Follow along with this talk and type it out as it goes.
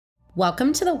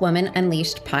Welcome to the Woman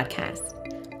Unleashed podcast.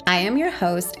 I am your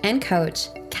host and coach,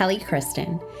 Kelly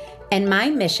Kristen, and my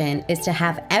mission is to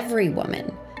have every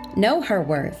woman know her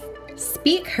worth,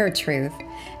 speak her truth,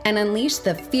 and unleash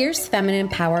the fierce feminine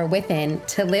power within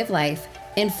to live life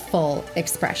in full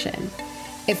expression.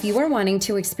 If you are wanting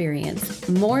to experience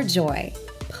more joy,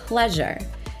 pleasure,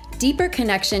 deeper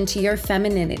connection to your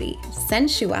femininity,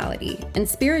 sensuality, and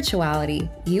spirituality,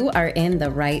 you are in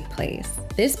the right place.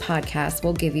 This podcast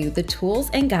will give you the tools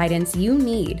and guidance you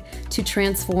need to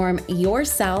transform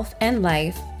yourself and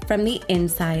life from the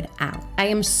inside out. I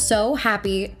am so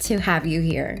happy to have you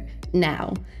here.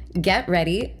 Now, get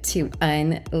ready to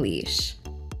unleash.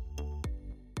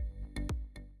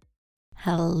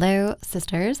 Hello,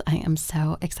 sisters. I am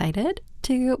so excited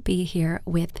to be here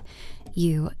with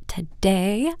you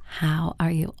today. How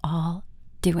are you all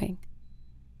doing?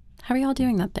 How are you all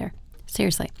doing out there?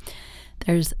 Seriously.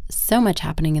 There's so much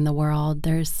happening in the world.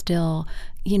 There's still,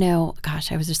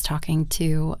 I was just talking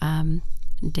to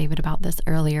David about this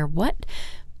earlier. What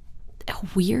a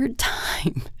weird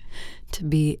time to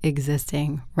be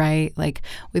existing, right? Like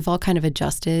we've all kind of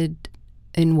adjusted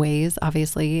in ways,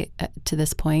 obviously, to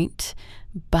this point,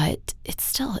 but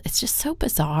it's just so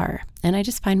bizarre. And I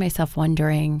just find myself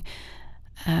wondering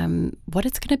what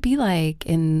it's going to be like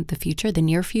in the future, the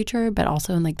near future, but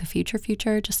also in like the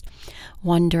future, just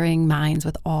wondering minds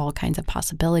with all kinds of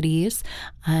possibilities.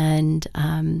 And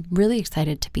really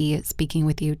excited to be speaking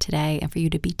with you today and for you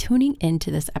to be tuning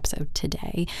into this episode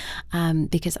today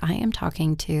because I am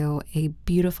talking to a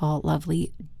beautiful,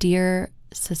 lovely, dear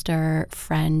sister,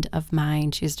 friend of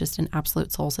mine. She's just an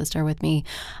absolute soul sister with me.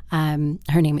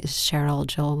 Her name is Cherryl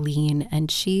Jolyne, and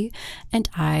she and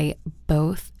I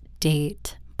both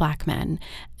date Black men.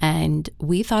 And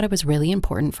we thought it was really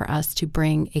important for us to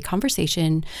bring a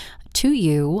conversation to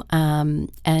you.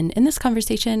 And in this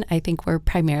conversation, I think we're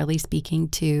primarily speaking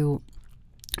to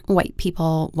white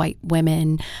people, white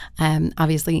women.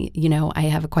 Obviously, I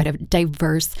have quite a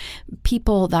diverse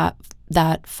people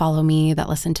that follow me, that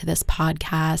listen to this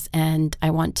podcast, and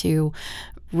I want to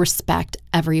respect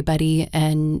everybody.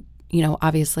 And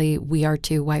obviously we are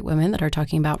two white women that are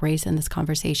talking about race in this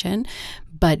conversation,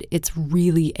 but it's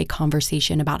really a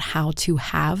conversation about how to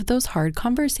have those hard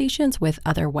conversations with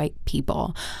other white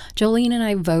people. Jolene and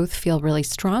I both feel really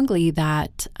strongly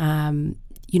that,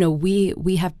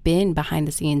 we have been behind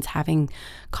the scenes having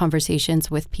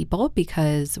conversations with people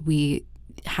because we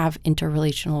have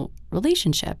interrelational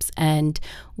relationships and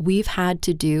we've had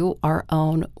to do our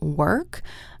own work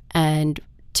and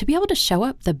to be able to show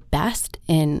up the best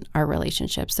in our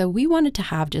relationship. So we wanted to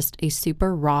have just a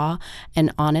super raw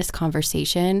and honest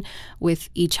conversation with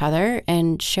each other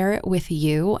and share it with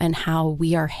you and how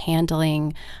we are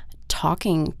handling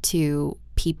talking to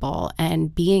people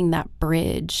and being that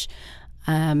bridge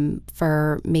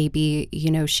for maybe,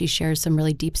 she shares some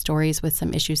really deep stories with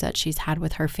some issues that she's had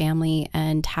with her family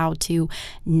and how to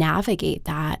navigate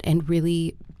that and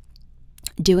really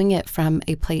doing it from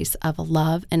a place of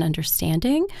love and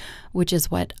understanding, which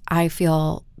is what I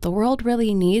feel the world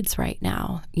really needs right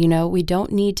now. We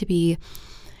don't need to be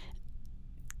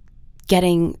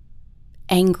getting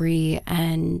angry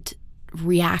and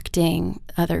reacting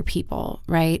other people,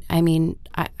 right? I mean,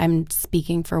 I'm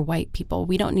speaking for white people.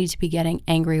 We don't need to be getting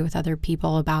angry with other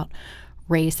people about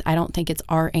race. I don't think it's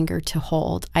our anger to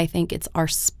hold. I think it's our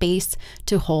space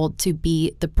to hold, to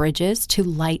be the bridges, to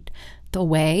light the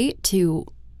way, to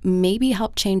maybe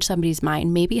help change somebody's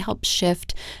mind, maybe help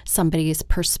shift somebody's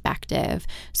perspective.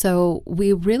 So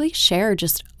we really share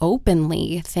just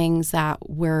openly things that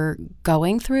we're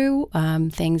going through,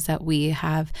 things that we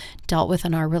have dealt with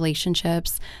in our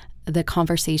relationships, the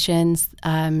conversations.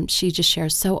 She just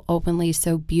shares so openly,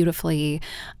 so beautifully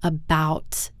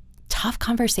about tough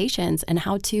conversations and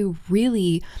how to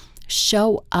really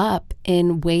show up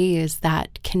in ways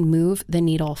that can move the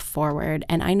needle forward.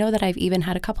 And I know that I've even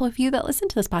had a couple of you that listen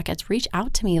to this podcast reach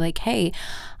out to me like, hey,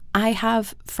 I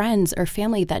have friends or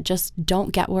family that just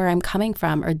don't get where I'm coming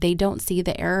from, or they don't see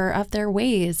the error of their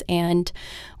ways. And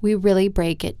we really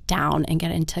break it down and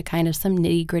get into kind of some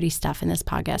nitty gritty stuff in this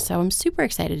podcast. So I'm super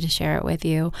excited to share it with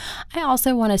you. I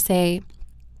also want to say,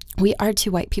 we are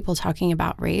two white people talking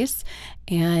about race.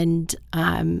 And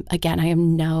again, I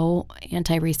am no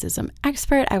anti-racism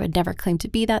expert. I would never claim to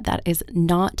be that. That is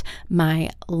not my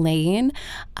lane.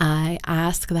 I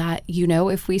ask that,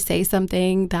 if we say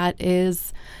something that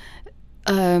is,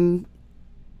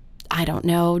 I don't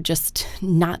know, just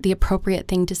not the appropriate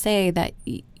thing to say, that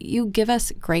you give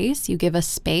us grace, you give us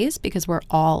space, because we're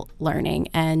all learning.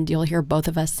 And you'll hear both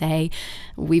of us say,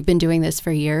 we've been doing this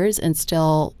for years and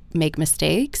still make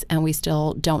mistakes, and we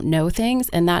still don't know things.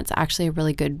 And that's actually a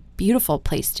really good, beautiful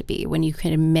place to be, when you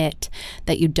can admit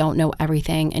that you don't know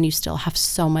everything and you still have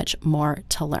so much more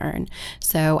to learn.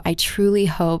 So I truly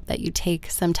hope that you take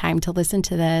some time to listen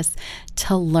to this,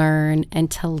 to learn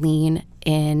and to lean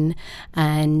in,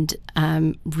 and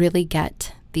really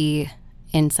get the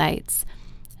insights.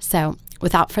 So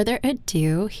without further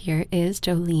ado, here is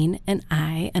Jolyne and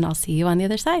I'll see you on the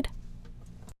other side.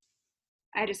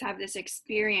 I just have this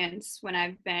experience when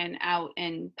I've been out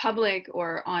in public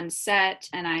or on set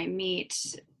and I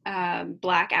meet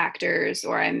Black actors,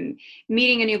 or I'm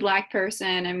meeting a new Black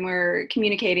person and we're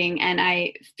communicating, and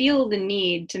I feel the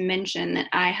need to mention that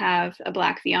I have a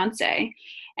Black fiance.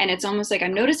 And it's almost like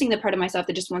I'm noticing the part of myself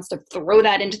that just wants to throw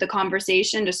that into the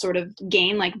conversation to sort of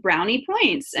gain like brownie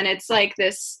points. And it's like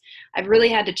this, I've really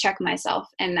had to check myself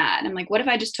in that. And I'm like, what if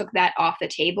I just took that off the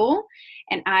table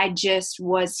and I just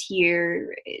was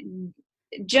here,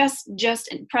 just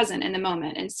present in the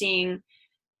moment and seeing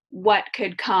what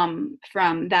could come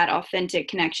from that authentic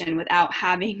connection without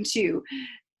having to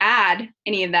add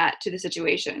any of that to the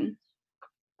situation.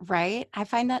 Right? I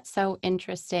find that so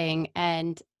interesting.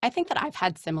 And I think that I've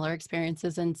had similar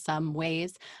experiences in some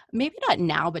ways, maybe not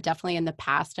now, but definitely in the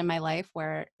past in my life,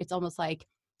 where it's almost like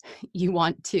you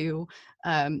want to,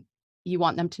 um, you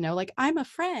want them to know, like, I'm a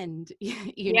friend,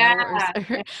 Yeah.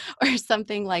 or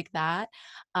something like that.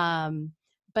 Um,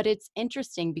 but it's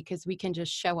interesting because we can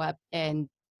just show up and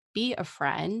be a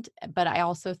friend. But I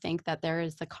also think that there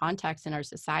is the context in our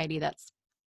society that's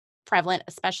prevalent,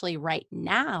 especially right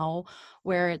now,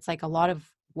 where it's like a lot of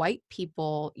white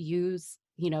people use,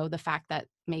 the fact that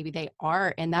maybe they are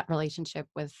in that relationship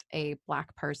with a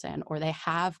Black person, or they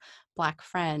have Black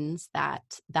friends, that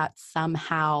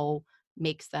somehow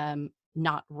makes them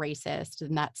not racist,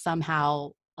 and that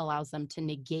somehow allows them to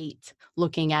negate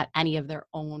looking at any of their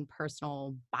own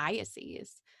personal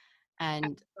biases.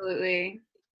 And Absolutely.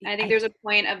 I think I there's a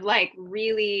point of like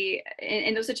really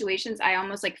in those situations, I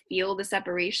almost like feel the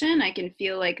separation. I can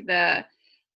feel like the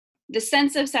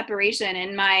sense of separation,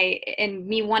 and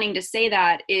me wanting to say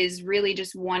that is really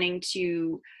just wanting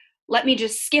to let me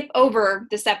just skip over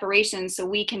the separation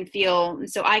so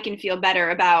I can feel better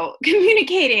about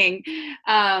communicating,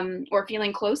 or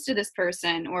feeling close to this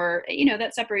person, or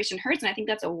that separation hurts. And I think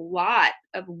that's a lot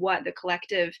of what the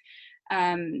collective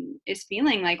is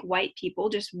feeling. Like white people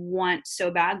just want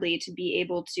so badly to be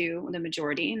able to, the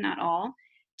majority, not all,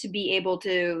 to be able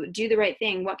to do the right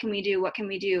thing. What can we do? What can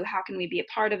we do? How can we be a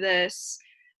part of this?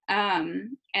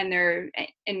 And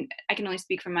I can only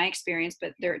speak from my experience,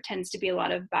 but there tends to be a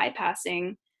lot of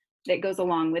bypassing that goes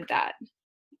along with that.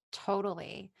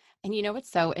 Totally. And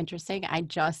what's so interesting? I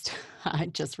just I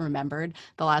just remembered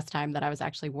the last time that I was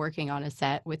actually working on a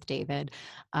set with David,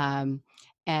 um,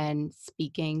 and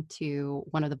speaking to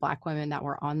one of the Black women that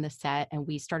were on the set, and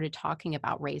we started talking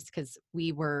about race because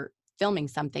we were filming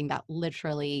something that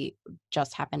literally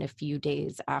just happened a few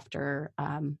days after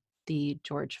the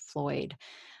George Floyd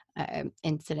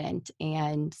incident.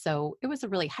 And so it was a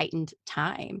really heightened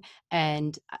time.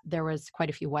 And there was quite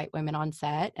a few white women on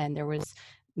set, and there was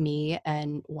me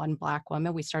and one Black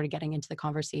woman. We started getting into the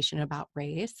conversation about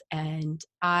race. And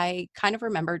I kind of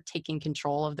remember taking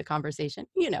control of the conversation,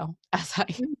 as I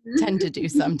tend to do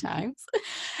sometimes.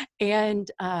 And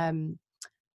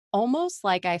almost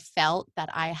like I felt that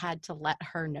I had to let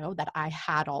her know that I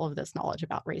had all of this knowledge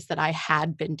about race, that I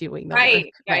had been doing the work,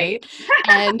 Right, right. right?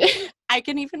 And I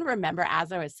can even remember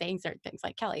as I was saying certain things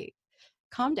like, Kelly,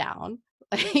 calm down.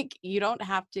 Like, you don't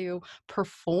have to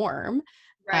perform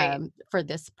Right. for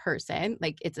this person.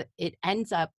 Like, it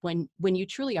ends up, when you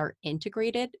truly are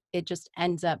integrated, it just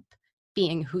ends up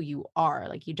being who you are.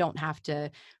 Like, you don't have to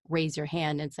raise your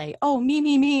hand and say, oh,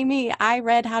 me, I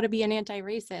read how to be an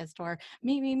anti-racist, or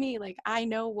me, like, I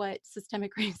know what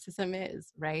systemic racism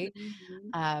is, right?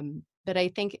 Mhm. But I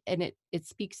think, and it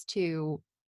speaks to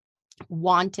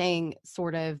wanting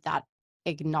sort of that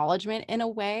acknowledgement in a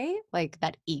way, like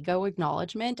that ego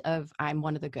acknowledgement of, I'm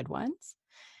one of the good ones.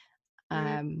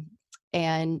 Mm, Um,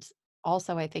 and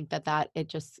also I think that it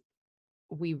just,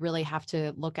 we really have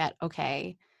to look at,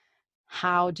 okay,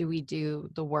 how do we do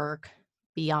the work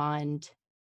beyond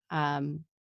um,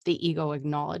 the ego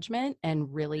acknowledgement,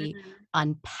 and really mhm.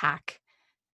 unpack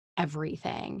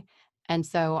everything. And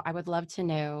so I would love to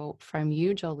know from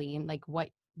you, Jolyne, like, what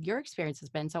your experience has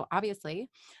been. So obviously,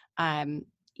 um,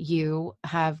 you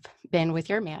have been with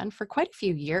your man for quite a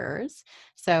few years.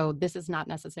 So this is not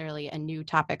necessarily a new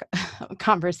topic of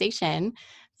conversation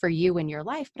for you in your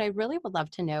life. But I really would love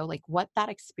to know like what that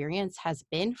experience has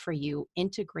been for you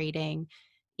integrating,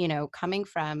 coming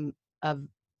from a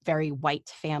very white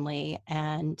family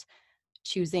and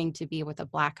choosing to be with a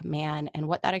Black man, and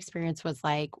what that experience was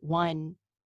like. One,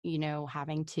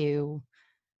 having to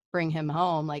bring him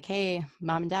home, like, hey,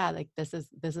 mom and dad, like this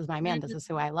is my man, this Mhm, is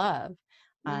who I love.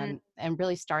 mhm. And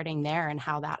really starting there and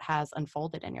how that has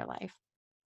unfolded in your life.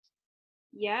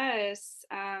 Yes.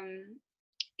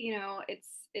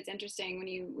 It's interesting when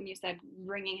you said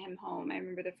bringing him home. I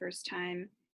remember the first time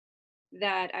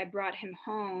that I brought him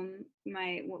home.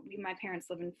 My parents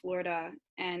live in Florida,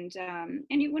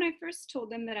 when I first told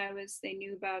them that they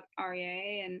knew about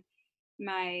REA, and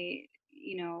my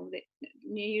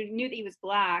they knew that he was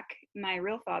Black. My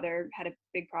real father had a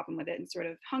big problem with it and sort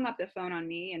of hung up the phone on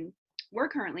me. And we're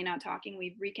currently not talking.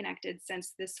 We've reconnected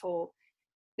since the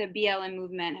BLM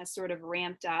movement has sort of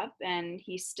ramped up, and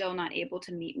he's still not able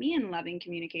to meet me in loving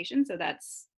communication. So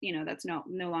that's no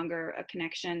longer a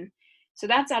connection. So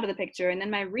that's out of the picture. And then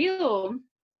my real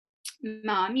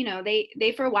mom,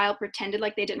 they for a while pretended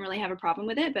like they didn't really have a problem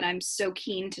with it, but I'm so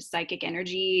keen to psychic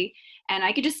energy, and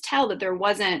I could just tell that there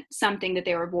wasn't something that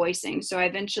they were voicing. So I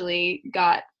eventually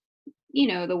got,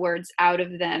 the words out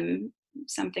of them,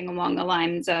 something along the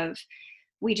lines of,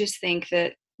 we just think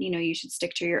that, you should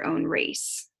stick to your own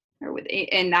race,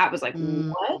 and that was like,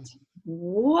 Mm,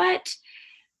 what?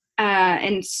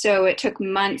 And so it took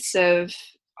months of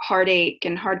heartache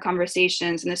and hard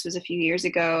conversations, and this was a few years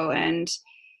ago. And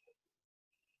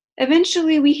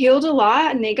eventually we healed a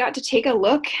lot, and they got to take a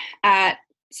look at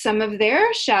some of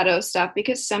their shadow stuff,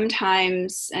 because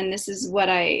sometimes, and this is what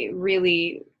I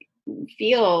really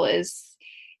feel, is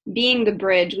being the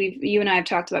bridge. You and I have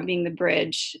talked about being the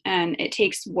bridge, and it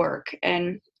takes work.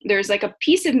 And there's like a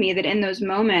piece of me that in those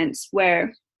moments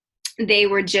where they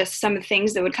were just, some of the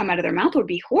things that would come out of their mouth would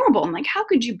be horrible. I'm like, how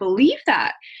could you believe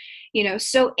that?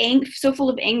 So full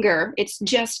of anger. It's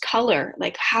just color.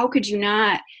 Like, how could you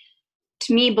not?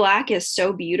 To me, Black is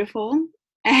so beautiful,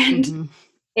 and mhm.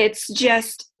 it's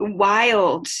just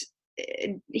wild,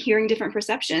 hearing different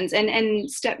perceptions, and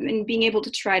being able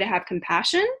to try to have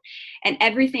compassion. And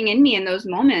everything in me in those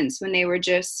moments when they were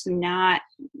just not,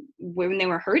 when they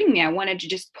were hurting me, I wanted to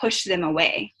just push them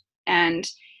away. And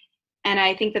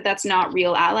I think that that's not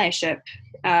real allyship.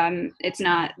 It's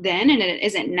not then, and it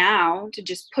isn't now, to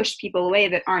just push people away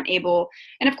that aren't able.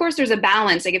 And of course, there's a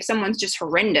balance. Like, if someone's just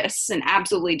horrendous and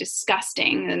absolutely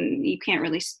disgusting, then you can't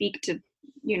really speak to.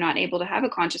 You're not able to have a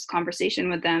conscious conversation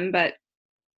with them. But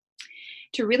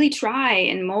to really try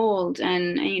and mold,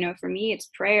 and for me,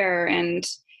 it's prayer and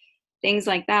things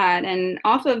like that. And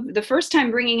off of the first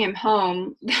time bringing him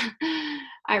home,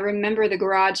 I remember the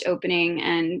garage opening,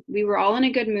 and we were all in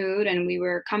a good mood, and we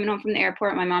were coming home from the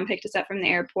airport. My mom picked us up from the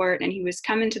airport, and he was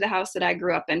coming to the house that I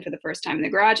grew up in for the first time. The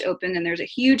garage opened, and there's a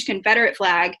huge Confederate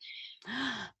flag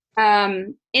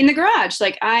in the garage.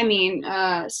 Like, I mean,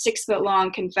 6 foot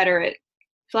long Confederate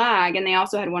flag. And they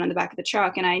also had one on the back of the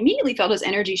truck. And I immediately felt his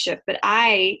energy shift, but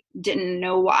I didn't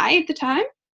know why at the time.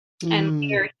 And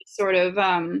later Mm, he sort of,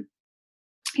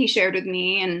 he shared with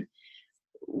me and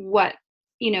what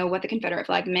the Confederate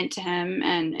flag meant to him.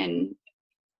 And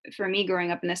for me,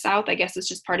 growing up in the South, I guess it's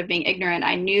just part of being ignorant.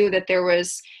 I knew that there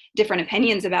was different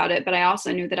opinions about it, but I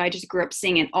also knew that I just grew up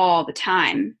seeing it all the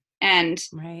time. And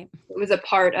right. it was a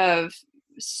part of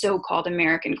so-called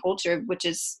American culture, which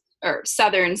is, or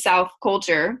Southern South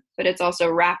culture, but it's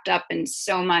also wrapped up in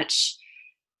so much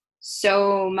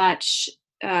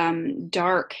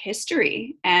dark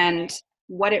history, and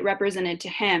what it represented to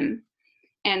him,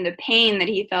 and the pain that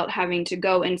he felt having to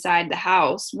go inside the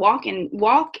house, walk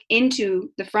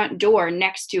into the front door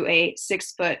next to a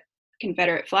 6 foot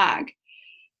Confederate flag,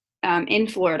 in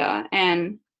Florida.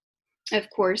 And of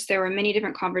course, there were many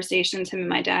different conversations him and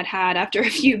my dad had after a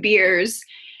few beers,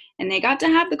 and they got to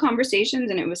have the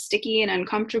conversations, and it was sticky and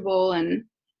uncomfortable, and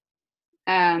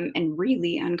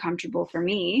really uncomfortable for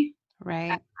me.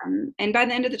 Right. And by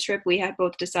the end of the trip, we had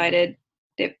both decided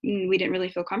that we didn't really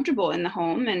feel comfortable in the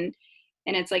home. And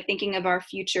it's like thinking of our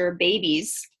future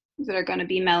babies that are going to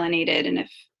be melanated. And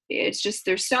if it's just,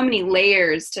 there's so many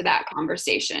layers to that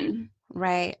conversation.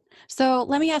 Right. So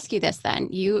let me ask you this then.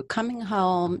 You coming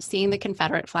home, seeing the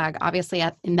Confederate flag, obviously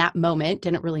in that moment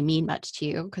didn't really mean much to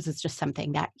you because it's just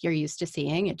something that you're used to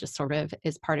seeing. It just sort of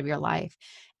is part of your life.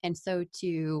 And so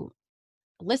to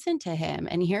listen to him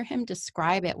and hear him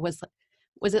describe it, was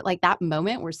it like that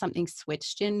moment where something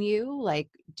switched in you? Like,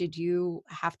 did you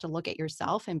have to look at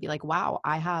yourself and be like, wow,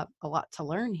 I have a lot to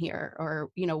learn here? Or,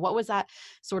 what was that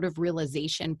sort of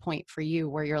realization point for you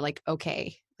where you're like,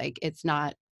 okay, like it's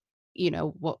not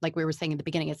what, like we were saying in the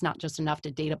beginning, it's not just enough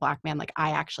to date a Black man. Like,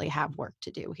 I actually have work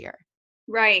to do here.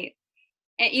 Right.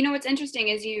 And what's interesting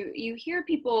is you hear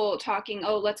people talking,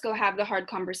 oh, let's go have the hard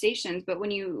conversations. But when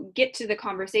you get to the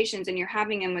conversations and you're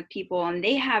having them with people and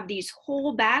they have these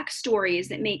whole backstories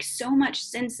that make so much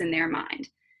sense in their mind,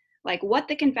 like what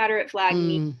the Confederate flag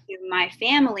means Mm, to my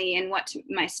family and what to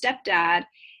my stepdad,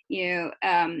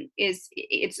 is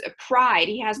it's a pride.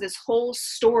 He has this whole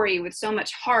story with so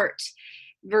much heart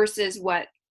versus what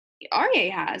Arye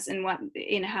has and what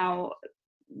in how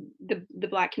the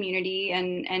Black community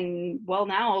and well,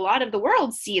 now a lot of the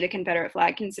world see the Confederate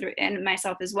flag, consider, and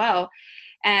myself as well.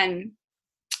 And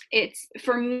it's,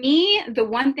 for me, the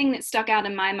one thing that stuck out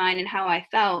in my mind and how I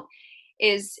felt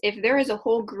is, if there is a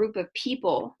whole group of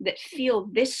people that feel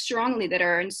this strongly, that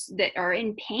are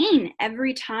in pain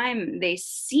every time they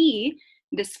see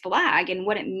this flag and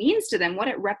what it means to them, what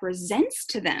it represents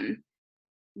to them,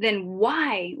 then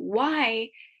why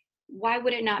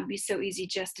would it not be so easy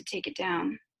just to take it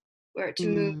down or to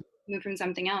mm, move from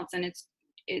something else? And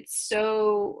it's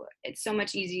so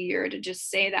much easier to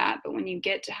just say that, but when you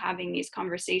get to having these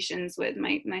conversations with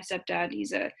my stepdad,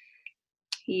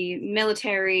 he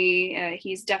military,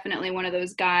 he's definitely one of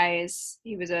those guys.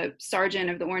 He was a sergeant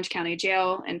of the Orange County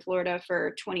Jail in Florida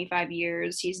for 25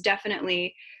 years. He's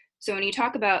definitely, so when you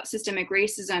talk about systemic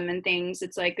racism and things,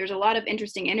 it's like there's a lot of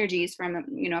interesting energies from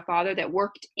a father that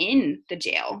worked in the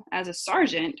jail as a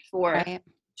sergeant for right.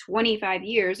 25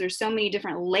 years. There's so many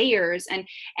different layers, and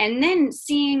then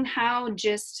seeing how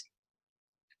just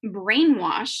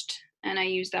brainwashed, and I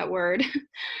use that word,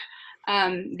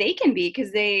 they can be,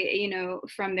 because they,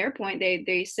 from their point,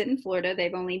 they sit in Florida.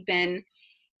 They've only been,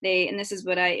 and this is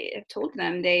what I have told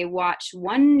them, they watch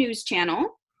one news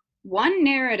channel, one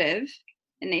narrative,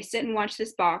 and they sit and watch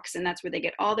this box, and that's where they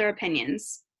get all their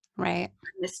opinions. Right.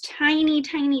 This tiny,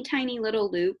 tiny, tiny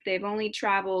little loop. They've only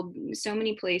traveled so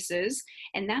many places,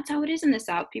 and that's how it is in the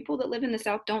South. People that live in the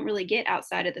South don't really get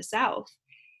outside of the South.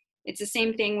 It's the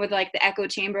same thing with like the echo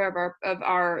chamber of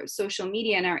our social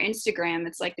media and our Instagram.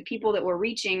 It's like the people that we're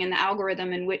reaching and the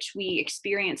algorithm in which we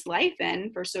experience life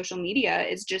in for social media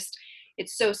is just,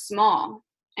 it's so small.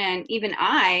 And even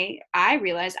I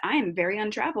realize I am very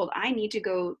untraveled. I need to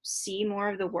go see more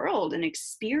of the world and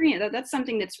experience that. That's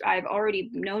something that's I've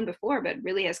already known before, but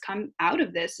really has come out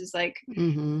of this, is like,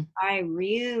 Mm-hmm. I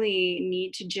really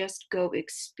need to just go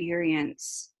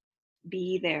experience,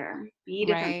 be there, be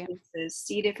different Right. places,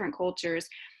 see different cultures,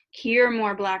 hear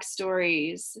more Black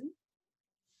stories.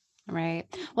 Right.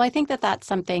 Well, I think that that's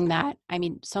something that, I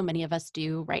mean, so many of us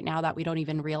do right now that we don't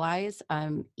even realize.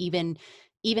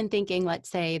 Even thinking, let's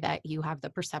say that you have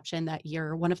the perception that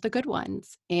you're one of the good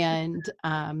ones, and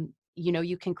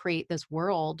you can create this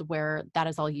world where that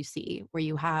is all you see, where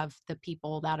you have the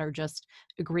people that are just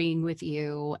agreeing with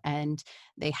you, and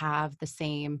they have the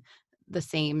same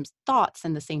thoughts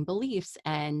and the same beliefs,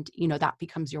 and that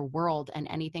becomes your world, and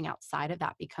anything outside of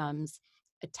that becomes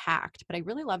attacked. But I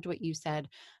really loved what you said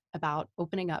about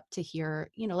opening up to hear,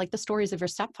 like the stories of your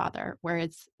stepfather, where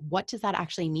it's, what does that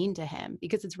actually mean to him?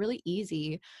 Because it's really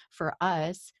easy for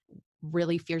us,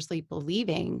 really fiercely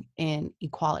believing in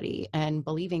equality and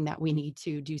believing that we need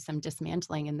to do some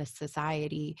dismantling in this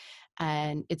society.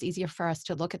 And it's easier for us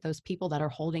to look at those people that are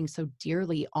holding so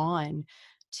dearly on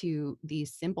to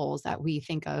these symbols that we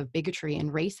think of bigotry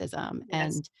and racism.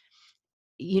 Yes.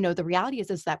 And the reality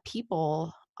is that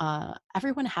people,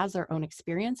 everyone has their own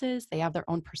experiences. They have their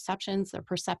own perceptions. Their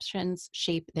perceptions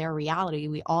shape their reality.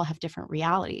 We all have different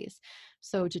realities.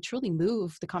 So to truly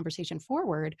move the conversation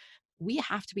forward, we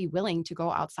have to be willing to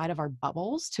go outside of our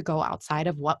bubbles, to go outside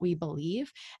of what we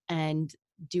believe, and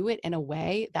do it in a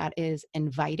way that is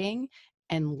inviting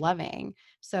and loving.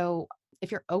 So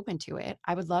if you're open to it,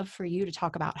 I would love for you to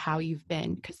talk about how you've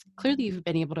been, because clearly you've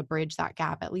been able to bridge that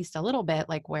gap at least a little bit,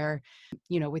 like where,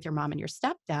 with your mom and your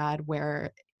stepdad,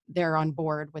 where they're on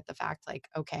board with the fact, like,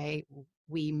 okay,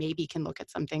 we maybe can look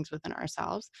at some things within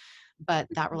ourselves, but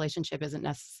that relationship isn't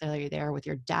necessarily there with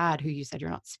your dad, who you said you're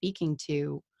not speaking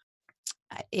to.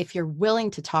 If you're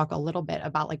willing to talk a little bit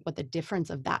about like what the difference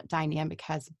of that dynamic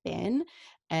has been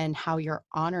and how you're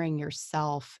honoring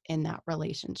yourself in that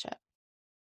relationship.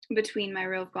 Between my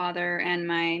real father and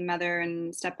my mother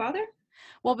and stepfather.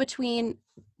 Well, between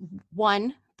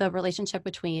one, the relationship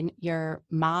between your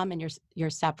mom and your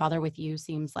stepfather with you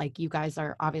seems like you guys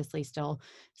are obviously still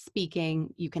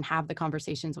speaking. You can have the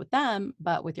conversations with them,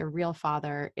 but with your real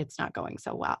father, it's not going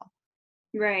so well.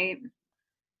 Right.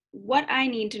 What I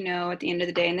need to know at the end of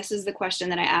the day, and this is the question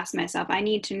that I ask myself, I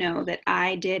need to know that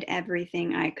I did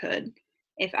everything I could.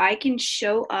 If I can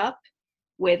show up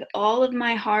with all of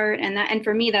my heart, and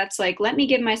for me that's like, let me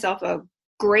give myself a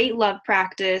great love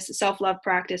practice, self-love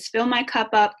practice, fill my cup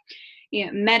up,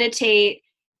 meditate,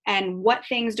 and what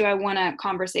things do I want to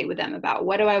conversate with them about?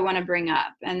 What do I want to bring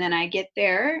up? And then I get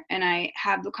there and I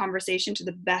have the conversation to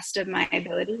the best of my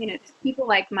ability. And it's people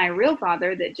like my real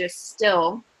father that just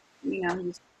still, he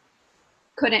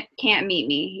can't meet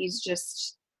me.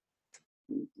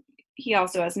 He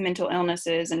also has mental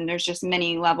illnesses, and there's just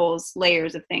many levels,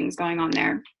 layers of things going on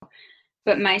there.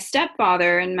 But my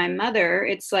stepfather and my mother,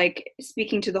 it's like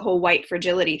speaking to the whole white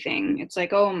fragility thing. It's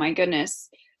like, oh my goodness,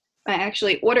 I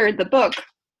actually ordered the book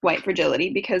White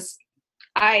Fragility because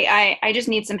I just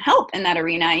need some help in that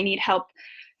arena. I need help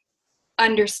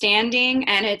understanding,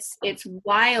 and it's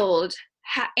wild.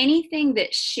 Anything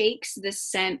that shakes the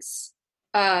sense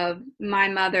of my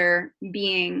mother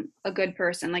being a good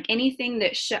person, like anything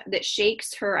that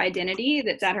shakes her identity,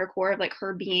 that's at her core of like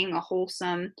her being a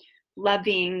wholesome,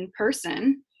 loving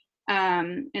person,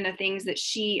 and the things that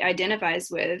she identifies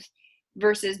with,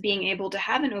 versus being able to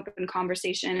have an open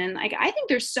conversation. And like, I think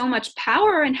there's so much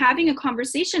power in having a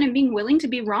conversation and being willing to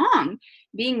be wrong,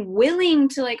 being willing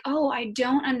to like, oh, I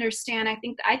don't understand. I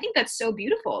think that's so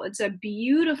beautiful. It's a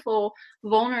beautiful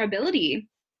vulnerability.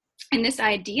 And this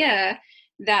idea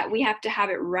that we have to have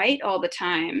it right all the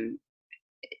time,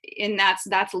 and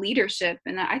that's leadership,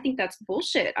 and I think that's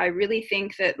bullshit. I really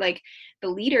think that like the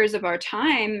leaders of our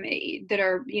time, that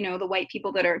are the white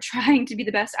people that are trying to be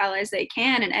the best allies they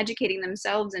can and educating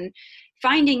themselves and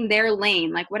finding their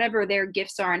lane, like whatever their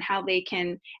gifts are and how they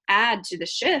can add to the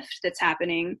shift that's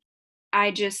happening.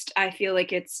 I feel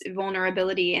like it's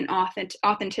vulnerability and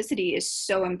authenticity is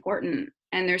so important,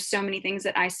 and there's so many things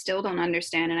that I still don't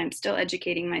understand and I'm still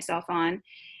educating myself on.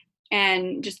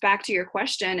 And just back to your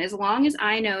question, as long as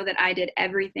I know that I did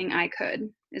everything I could,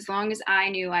 as long as I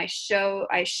knew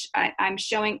I'm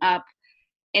showing up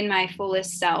in my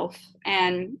fullest self,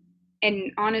 and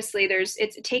honestly,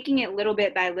 it's taking it little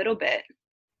bit by little bit,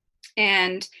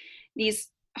 and these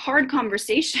hard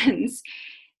conversations.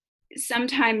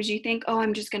 Sometimes you think, oh,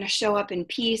 I'm just going to show up in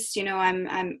peace.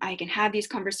 I can have these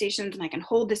conversations and I can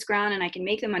hold this ground and I can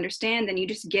make them understand. Then you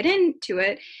just get into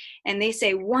it and they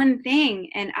say one thing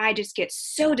and I just get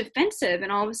so defensive,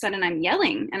 and all of a sudden I'm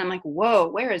yelling and I'm like, whoa,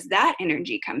 where is that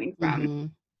energy coming from? Mm-hmm.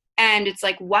 And it's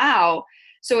like, wow.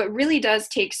 So it really does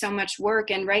take so much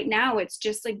work. And right now it's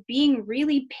just like being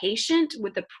really patient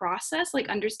with the process, like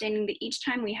understanding that each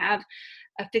time we have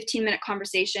a 15-minute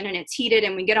conversation and it's heated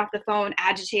and we get off the phone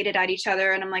agitated at each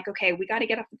other, and I'm like, okay, we got to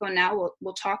get off the phone now.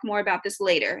 We'll talk more about this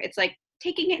later. It's like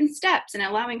taking it in steps and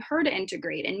allowing her to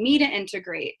integrate and me to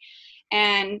integrate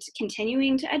and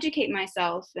continuing to educate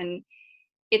myself. And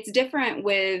it's different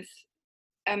with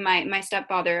my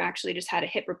stepfather actually just had a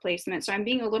hip replacement, so I'm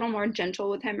being a little more gentle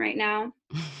with him right now.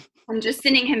 I'm just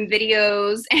sending him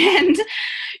videos and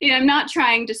I'm not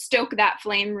trying to stoke that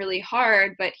flame really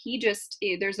hard, but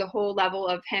there's a whole level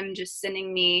of him just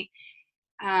sending me,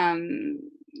 I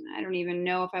don't even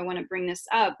know if I want to bring this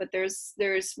up, but there's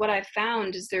what I've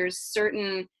found is there's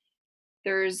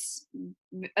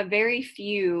a very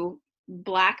few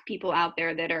Black people out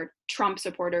there that are Trump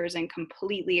supporters and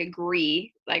completely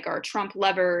agree, like are Trump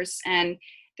lovers, and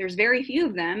there's very few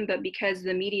of them. But because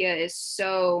the media is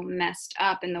so messed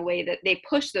up in the way that they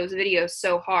push those videos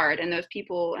so hard, and those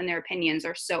people and their opinions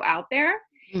are so out there,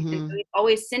 and so Mm-hmm. he's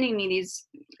always sending me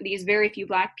these very few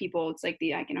Black people. It's like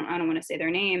I don't want to say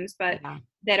their names, but Yeah.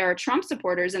 that are Trump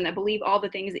supporters and that believe all the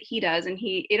things that he does, and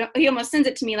he almost sends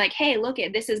it to me like, hey, look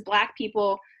at this, is Black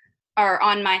people are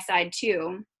on my side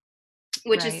too,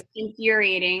 which is Right.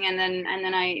 infuriating. And then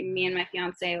me and my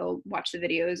fiance will watch the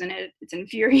videos, and it's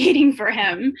infuriating for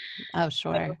him. Oh,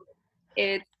 So sure.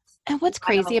 it's And what's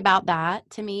crazy wild. about that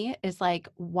to me is like,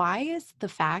 why is the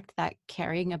fact that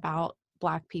caring about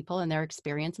Black people and their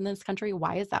experience in this country,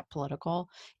 why is that political?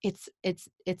 It's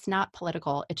not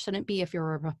political. It shouldn't be if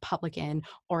you're a Republican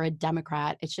or a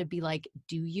Democrat. It should be like,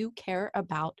 do you care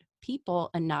about people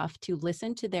enough to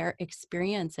listen to their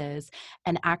experiences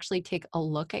and actually take a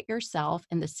look at yourself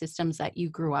and the systems that you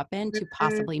grew up in to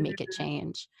possibly make it Mhm.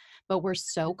 change? But we're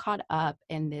so caught up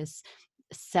in this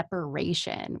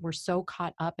separation. We're so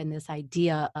caught up in this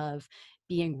idea of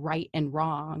being right and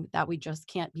wrong that we just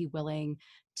can't be willing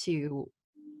to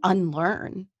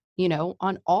unlearn,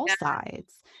 on all Yeah,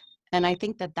 sides. And I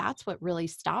think that that's what really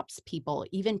stops people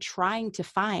even trying to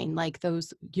find like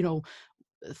those,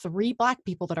 three Black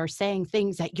people that are saying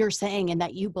things that you're saying and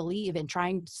that you believe, and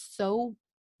trying so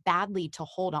badly to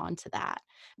hold on to that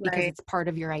because right. it's part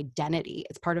of your identity.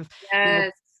 It's part of,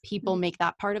 Yes. people make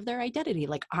that part of their identity.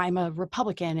 Like, I'm a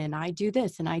Republican and I do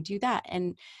this and I do that.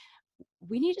 And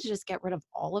we need to just get rid of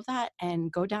all of that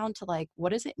and go down to like,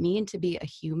 what does it mean to be a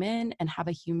human and have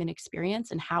a human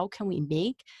experience? And how can we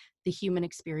make the human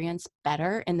experience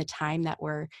better in the time that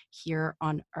we're here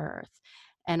on Earth?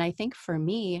 And I think for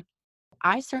me,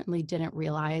 I certainly didn't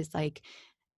realize like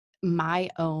my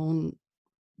own,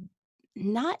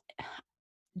 not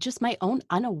just my own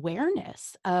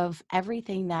unawareness of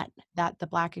everything that the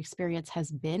Black experience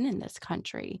has been in this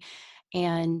country.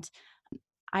 And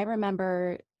I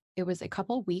remember it was a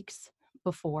couple weeks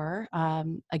before,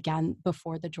 again,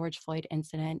 before the George Floyd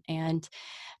incident. And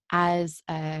as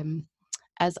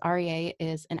as REA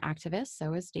is an activist,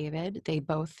 so is David. They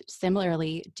both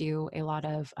similarly do a lot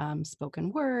of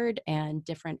spoken word and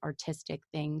different artistic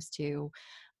things to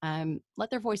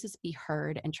let their voices be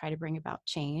heard and try to bring about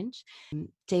change.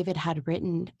 David had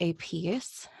written a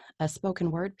piece, a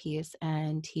spoken word piece,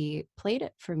 and he played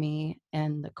it for me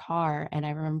in the car. And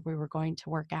I remember we were going to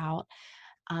work out,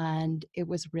 and it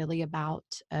was really about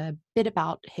a bit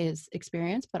about his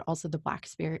experience, but also the Black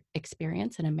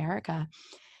experience in America.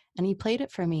 And he played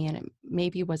it for me, and it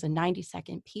maybe was a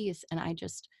 90-second piece. And I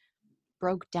just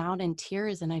broke down in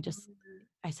tears. And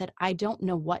I said, I don't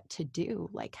know what to do.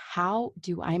 Like, how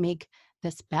do I make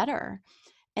this better?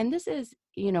 And this is,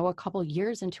 a couple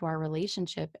years into our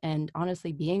relationship. And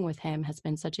honestly, being with him has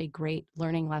been such a great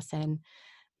learning lesson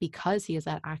because he is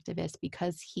that activist,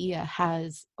 because he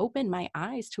has opened my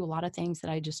eyes to a lot of things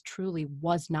that I just truly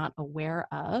was not aware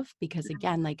of. Because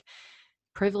again, like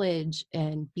privilege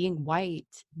and being white,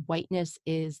 whiteness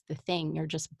is the thing. You're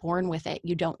just born with it.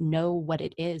 You don't know what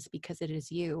it is because it is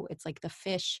you. It's like the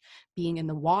fish being in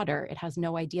the water. It has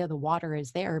no idea the water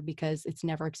is there because it's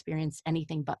never experienced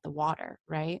anything but the water,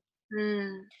 right?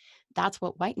 Mm. That's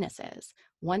what whiteness is.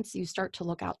 Once you start to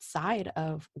look outside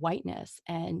of whiteness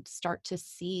and start to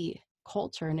see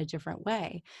culture in a different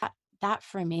way, that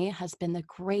for me has been the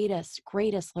greatest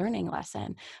learning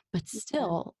lesson. But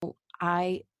still,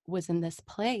 I was in this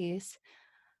place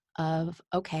of,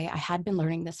 okay, I had been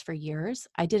learning this for years.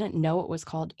 I didn't know it was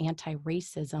called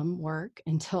anti-racism work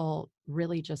until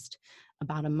really just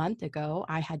about a month ago.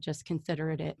 I had just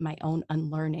considered it my own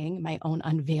unlearning, my own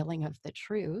unveiling of the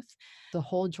truth. The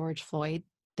whole George Floyd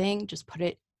thing just put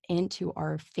it into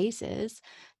our faces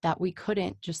that we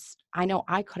couldn't just, I know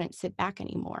I couldn't sit back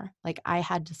anymore. Like I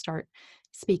had to start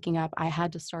speaking up. I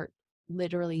had to start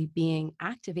literally being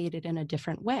activated in a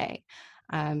different way.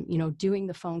 Doing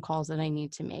the phone calls that I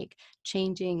need to make,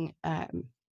 changing,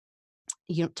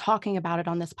 talking about it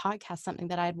on this podcast, something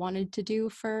that I'd wanted to do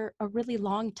for a really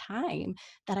long time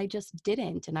that I just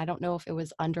didn't. And I don't know if it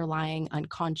was underlying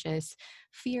unconscious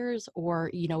fears or,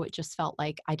 it just felt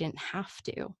like I didn't have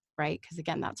to, right? Because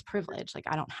again, that's privilege. Like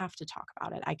I don't have to talk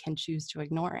about it. I can choose to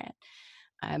ignore it.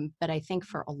 But I think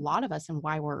for a lot of us and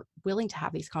why we're willing to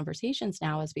have these conversations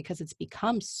now is because it's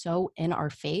become so in our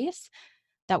face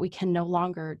that we can no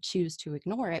longer choose to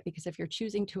ignore it, because if you're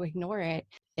choosing to ignore it,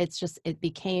 it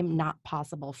became not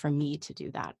possible for me to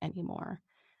do that anymore.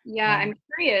 Yeah, I'm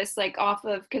curious, like off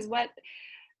of, because what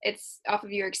it's off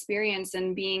of your experience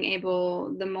and being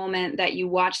able, the moment that you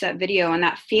watch that video and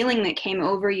that feeling that came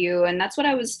over you. And that's what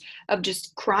I was, of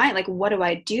just crying, like, what do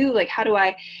I do? Like, how do I,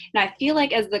 and I feel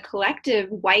like as the collective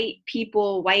white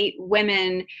people, white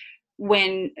women,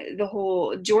 when the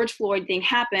whole George Floyd thing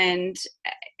happened,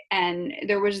 and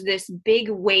there was this big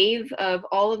wave of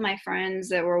all of my friends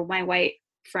that were my white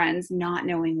friends not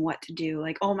knowing what to do.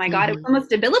 Like, oh my God, it was Mm-hmm. almost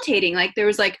debilitating. Like there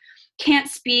was like, can't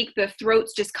speak, the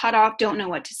throat's just cut off, don't know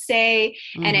what to say.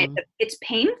 And Mm-hmm. it's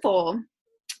painful.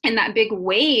 And that big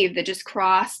wave that just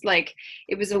crossed, like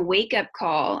it was a wake up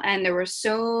call. And there were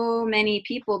so many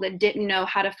people that didn't know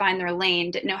how to find their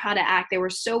lane, didn't know how to act. They were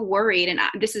so worried. And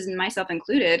this is myself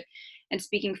included. And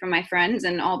speaking from my friends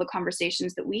and all the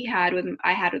conversations that I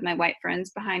had with my white friends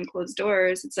behind closed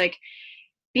doors, it's like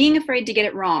being afraid to get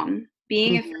it wrong,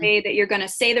 being Mm-hmm. afraid that you're going to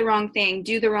say the wrong thing,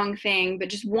 do the wrong thing, but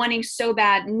just wanting so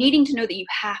bad, needing to know that you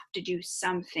have to do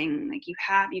something, like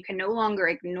you can no longer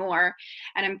ignore.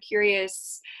 And I'm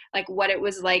curious, like what it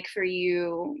was like for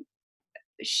you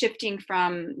shifting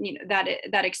from,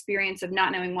 that experience of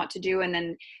not knowing what to do and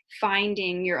then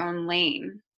finding your own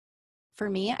lane. For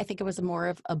me, I think it was more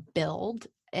of a build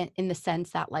in the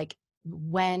sense that, like,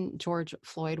 when George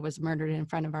Floyd was murdered in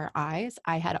front of our eyes,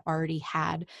 I had already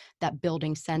had that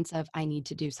building sense of I need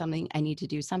to do something. I need to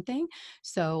do something.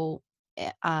 So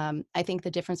I think the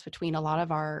difference between a lot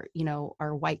of our,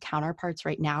 our white counterparts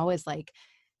right now is like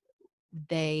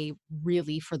they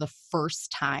really, for the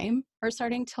first time, are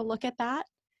starting to look at that.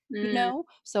 Mm,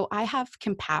 So I have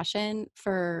compassion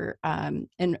for and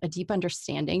a deep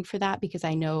understanding for that, because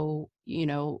I know,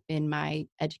 in my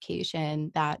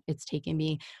education that it's taken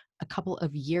me a couple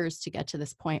of years to get to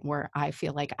this point where I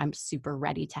feel like I'm super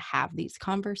ready to have these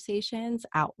conversations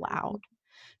out loud.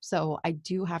 So I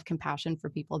do have compassion for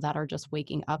people that are just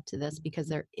waking up to this, because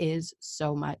there is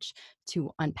so much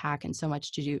to unpack and so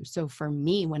much to do. So for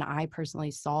me, when I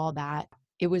personally saw that,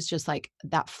 it was just like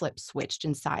that flip switched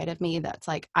inside of me. That's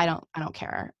like, I don't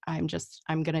care. I'm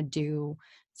going to do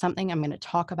something. I'm going to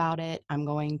talk about it. I'm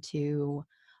going to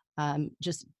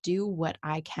just do what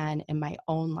I can in my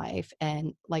own life.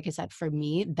 And like I said, for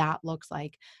me, that looks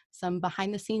like some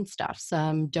behind the scenes stuff,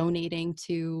 some donating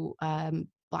to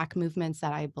Black movements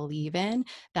that I believe in.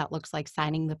 That looks like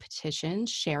signing the petitions,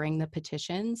 sharing the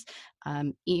petitions,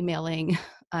 emailing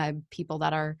people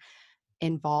that are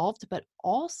involved, but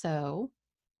also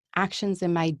actions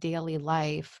in my daily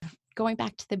life. Going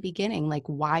back to the beginning, like,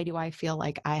 why do I feel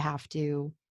like I have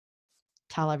to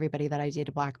tell everybody that I date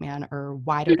a Black man? Or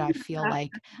why did I feel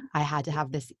like I had to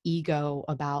have this ego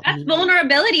about That's me?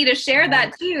 vulnerability to share Right.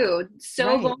 that too. So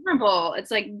Right. vulnerable.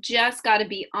 It's like, just got to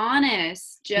be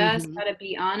honest. Just Mhm. got to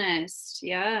be honest.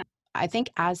 Yeah. I think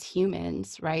as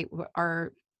humans, right,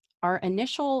 our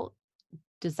initial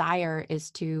desire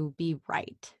is to be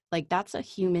right. Like, that's a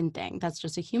human thing. That's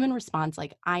just a human response.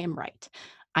 Like, I am right.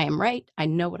 I am right. I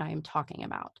know what I am talking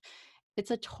about. It's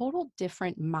a total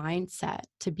different mindset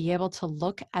to be able to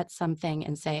look at something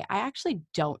and say, I actually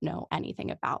don't know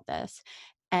anything about this.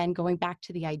 And going back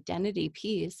to the identity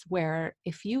piece, where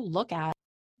if you look at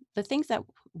the things that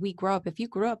we grow up, if you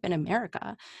grew up in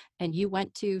America and you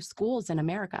went to schools in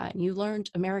America and you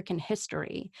learned American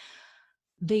history,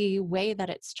 the way that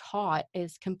it's taught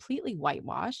is completely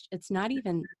whitewashed. It's not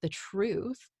even the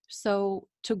truth. So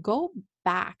to go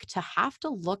back to have to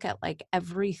look at like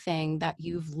everything that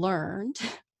you've learned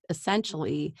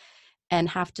essentially, and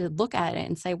have to look at it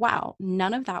and say, wow,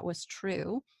 none of that was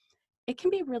true. It can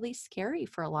be really scary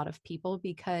for a lot of people,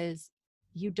 because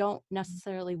you don't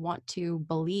necessarily want to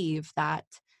believe that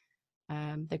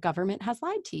the government has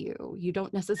lied to you. You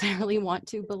don't necessarily want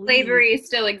to believe. Slavery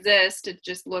still exists. It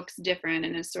just looks different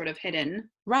and is sort of hidden.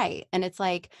 Right. And it's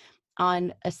like,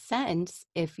 on a sense,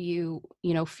 if you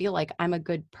feel like I'm a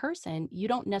good person, you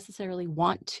don't necessarily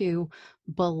want to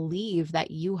believe that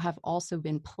you have also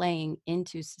been playing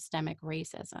into systemic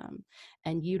racism.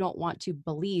 And you don't want to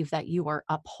believe that you are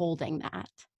upholding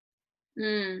that.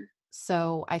 Mm,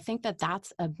 So I think that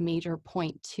that's a major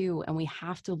point too. And we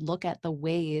have to look at the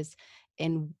ways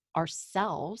in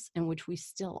ourselves in which we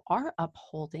still are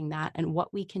upholding that, and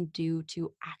what we can do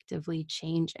to actively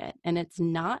change it. And it's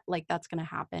not like that's going to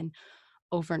happen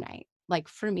overnight. Like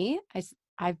for me,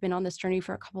 I've been on this journey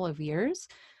for a couple of years,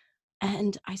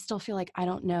 and I still feel like I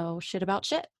don't know shit about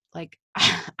shit. Like,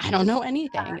 I don't know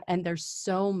anything. And there's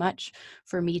so much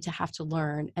for me to have to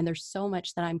learn. And there's so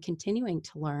much that I'm continuing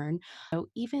to learn. So,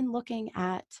 even looking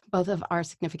at both of our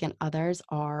significant others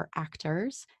are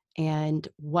actors, and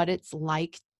what it's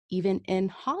like even in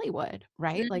Hollywood,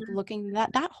 right? Like mm, looking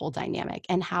at that whole dynamic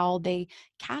and how they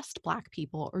cast Black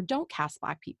people or don't cast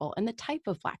Black people, and the type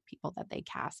of Black people that they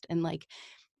cast, and like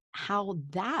how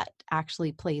that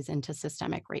actually plays into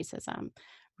systemic racism,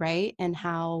 right? And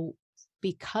how,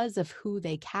 because of who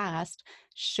they cast,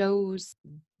 shows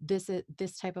this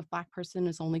type of Black person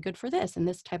is only good for this, and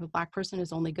this type of Black person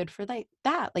is only good for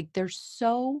that. Like, there's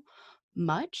so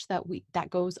much that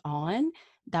goes on,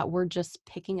 that we're just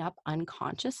picking up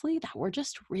unconsciously, that we're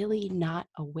just really not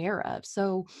aware of.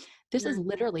 So this is mm.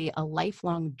 literally a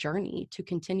lifelong journey to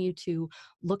continue to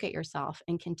look at yourself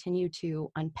and continue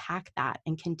to unpack that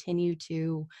and continue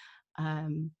to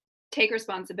um Take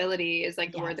responsibility is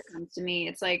like the word that yes. comes to me.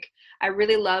 It's like, I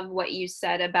really love what you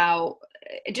said about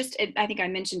I think I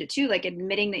mentioned it too, like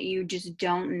admitting that you just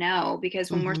don't know,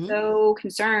 because when we're Mhm. so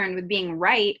concerned with being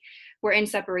right, we're in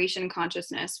separation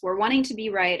consciousness. We're wanting to be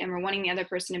right and we're wanting the other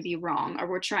person to be wrong, or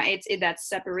we're trying, that's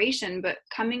separation. But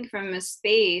coming from a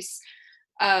space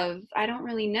of, I don't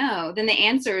really know, then the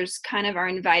answers kind of are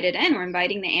invited in. We're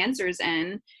inviting the answers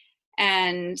in.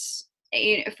 And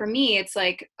for me, it's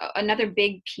like another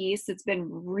big piece that's been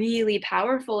really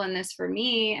powerful in this for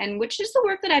me, and which is the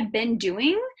work that I've been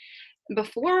doing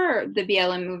before the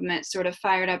BLM movement sort of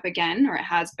fired up again, or it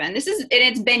has been. And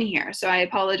it's been here. So I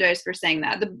apologize for saying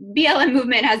that. The BLM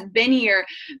movement has been here,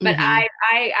 but Mhm.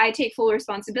 I take full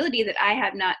responsibility that I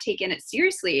have not taken it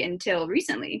seriously until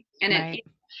recently. Right.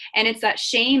 And it's that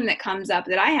shame that comes up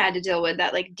that I had to deal with,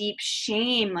 that like deep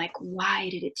shame, like, why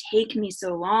did it take me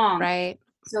so long? Right.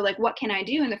 So like, what can I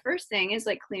do? And the first thing is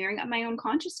like clearing up my own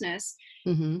consciousness,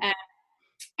 Mhm. and,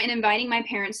 and inviting my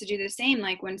parents to do the same.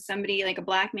 Like when somebody, like a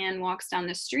Black man, walks down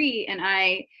the street and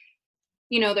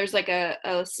there's like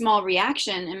a small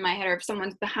reaction in my head, or if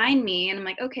someone's behind me and I'm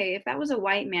like, okay, if that was a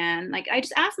white man, like I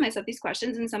just ask myself these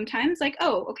questions, and sometimes like,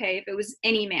 oh, okay, if it was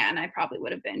any man, I probably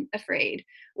would have been afraid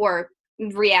or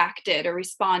reacted or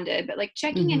responded. But like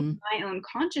checking in Mm-hmm. my own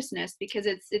consciousness, because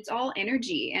it's all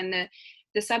energy, and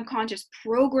the subconscious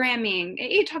programming.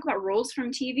 You talk about roles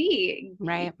from TV,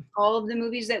 Right. all of the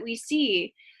movies that we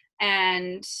see,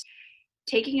 and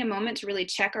taking a moment to really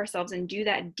check ourselves and do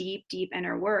that deep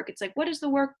inner work. It's like, what does the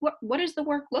work what does the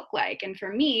work look like? And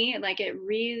for me, like, it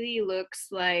really looks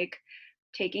like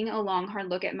taking a long hard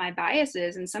look at my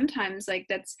biases. And sometimes like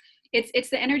it's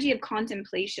the energy of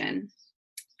contemplation,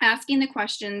 asking the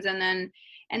questions, and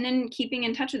then keeping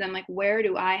in touch with them. Like, where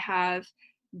do I have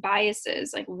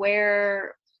biases? Like,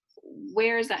 where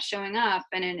is that showing up?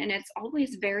 And it's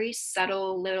always very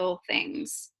subtle little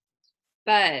things,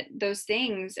 but those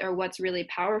things are what's really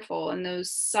powerful, and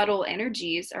those subtle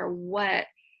energies are what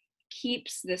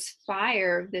keeps this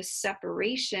fire, this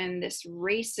separation, this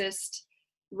racism,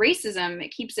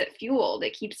 it keeps it fueled,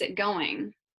 it keeps it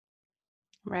going.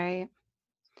 Right.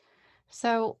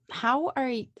 So how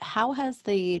has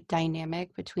the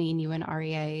dynamic between you and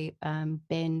REA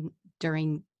been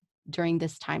during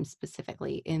this time,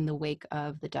 specifically in the wake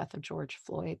of the death of George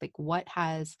Floyd? Like, what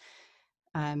has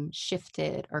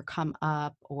shifted or come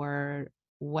up, or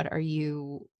what are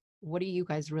you what are you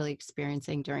guys really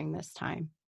experiencing during this time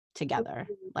together,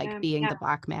 like Yeah, being yeah. the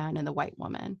Black man and the white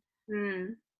woman?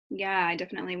 Mm. Yeah, I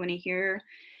definitely want to hear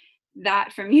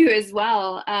that from you as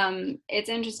well. It's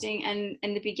interesting, and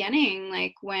in the beginning,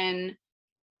 like when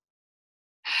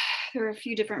there were a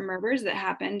few different murders that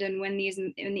happened, and when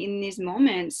in these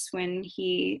moments when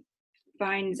he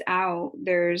finds out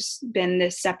there's been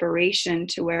this separation,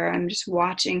 to where I'm just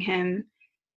watching him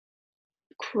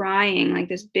crying, like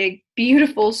this big,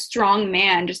 beautiful, strong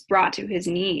man just brought to his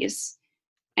knees.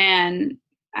 And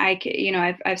I've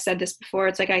said this before.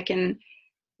 It's like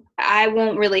I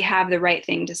won't really have the right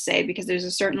thing to say, because there's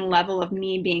a certain level of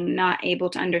me being not able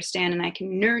to understand, and I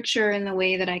can nurture in the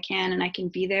way that I can, and I can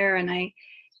be there, and I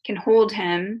can hold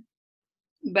him,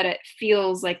 but it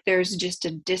feels like there's just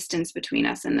a distance between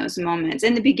us in those moments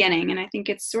in the beginning. And I think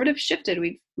it's sort of shifted.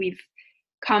 We've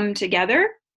come together,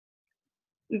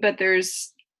 but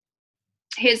there's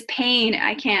his pain.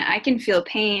 I can feel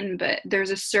pain, but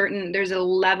there's a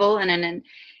level, and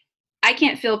I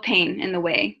can't feel pain in the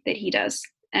way that he does,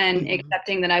 and Hmm.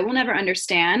 accepting that I will never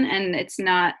understand, and that's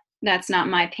not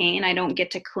my pain. I don't get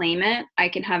to claim it. I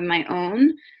can have my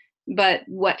own. But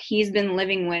what he's been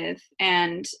living with,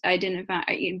 and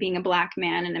being a Black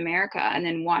man in America, and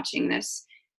then watching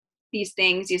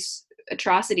these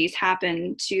atrocities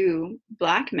happen to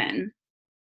Black men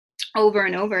over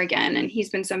and over again. And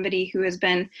he's been somebody who has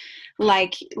been,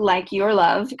 like your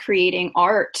love, creating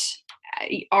art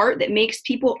that makes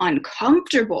people Hmm.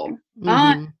 uncomfortable.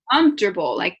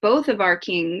 Like, both of our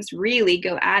kings really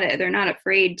go at it. They're not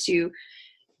afraid to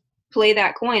play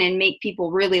that coin and make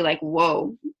people really like,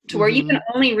 whoa, to where you can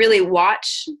Hmm. only really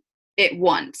watch it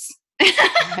once.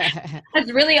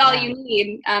 That's really all Yeah. you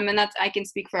need. And that's, I can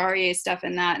speak for REA stuff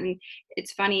in that. And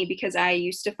it's funny, because I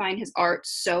used to find his art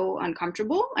so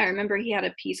uncomfortable. I remember he had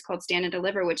a piece called Stand and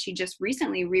Deliver, which he just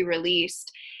recently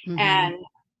re-released. Hmm. And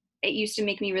it used to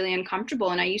make me really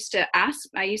uncomfortable. And I used to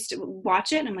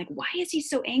watch it, and I'm like, why is he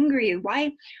so angry?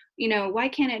 Why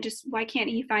can't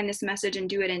he find this message and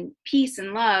do it in peace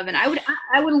and love? And I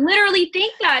would literally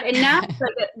think that. And now it's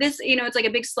like it's like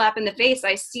a big slap in the face.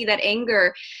 I see that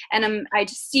anger, and I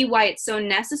just see why it's so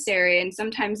necessary. And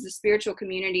sometimes the spiritual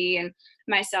community, and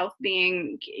myself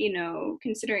being, I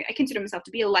consider myself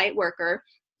to be a light worker,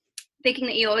 thinking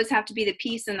that you always have to be the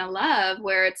peace and the love,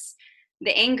 where it's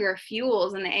the anger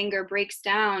fuels and the anger breaks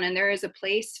down, and there is a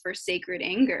place for sacred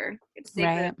anger. It's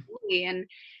sacred and Right. holy. And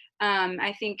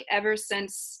I think ever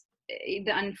since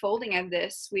the unfolding of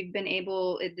this, we've been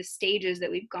able, the stages that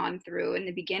we've gone through. In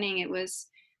the beginning, it was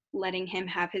letting him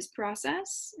have his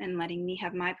process and letting me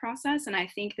have my process. And I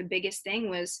think the biggest thing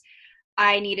was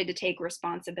I needed to take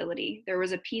responsibility. There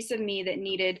was a piece of me that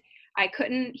needed,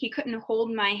 he couldn't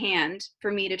hold my hand for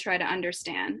me to try to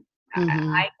understand.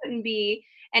 Hmm. I couldn't be,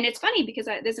 and it's funny, because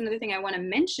there's another thing I want to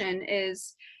mention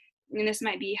is, and this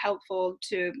might be helpful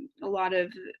to a lot of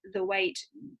the white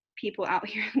people out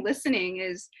here listening,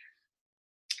 is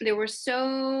there were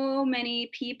so many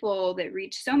people that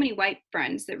reached, so many white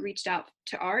friends that reached out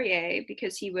to REA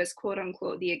because he was, quote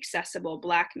unquote, the accessible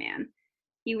Black man.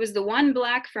 he was the one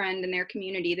Black friend in their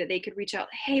community that they could reach out,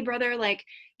 hey brother, like,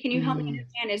 can you help me Mm.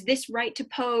 understand, is this right to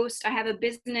post? I have a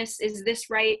business, is this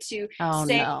right to Oh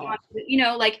say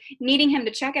no. like needing him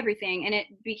to check everything. And it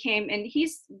became, and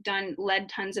he's led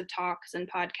tons of talks and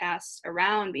podcasts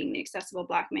around being the accessible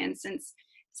Black man since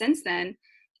then.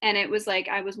 And it was like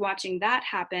I was watching that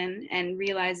happen and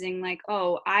realizing like,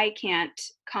 oh, I can't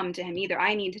come to him either,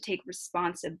 I need to take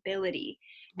responsibility.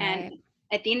 And Right.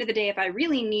 at the end of the day, if I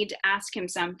really need to ask him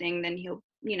something, then he'll,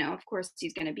 of course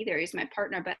he's going to be there, he's my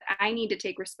partner, but I need to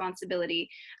take responsibility.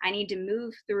 I need to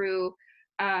move through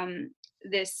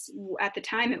this. At the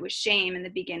time it was shame in the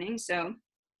beginning, so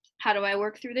how do I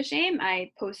work through the shame?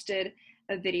 I posted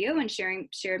a video and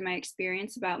shared my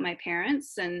experience about my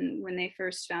parents and when they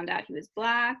first found out he was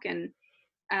Black. And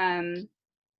um,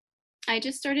 I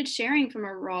just started sharing from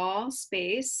a raw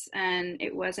space, and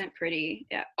it wasn't pretty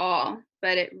at all,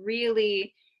 but it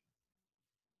really,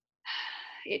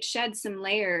 it shed some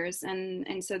layers.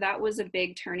 And so that was a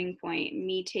big turning point,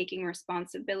 me taking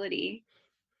responsibility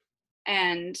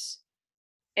and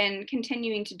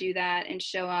continuing to do that and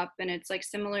show up. And it's like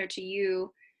similar to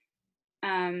you,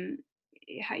 um,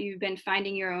 how you've been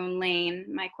finding your own lane.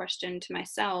 My question to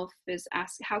myself is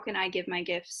ask, how can I give my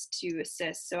gifts to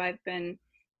assist? So I've been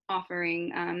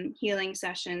offering healing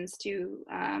sessions to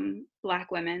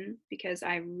Black women because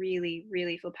I really,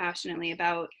 really feel passionately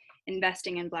about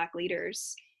investing in Black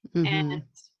leaders. And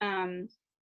Mm-hmm. um,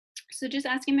 so just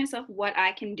asking myself what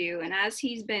I can do. And as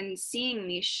he's been seeing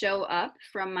me show up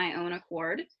from my own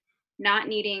accord, not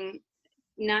needing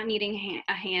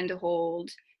a hand to hold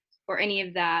or any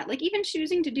of that, like even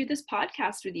choosing to do this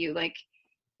podcast with you, like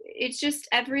it's just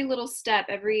every little step,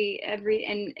 every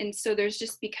and so there's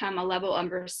just become a level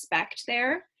of respect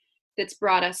there that's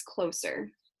brought us closer.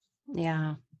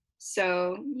 Yeah.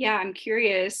 So yeah, I'm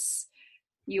curious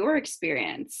your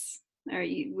experience, are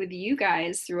you with you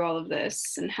guys through all of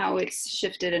this and how it's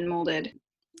shifted and molded.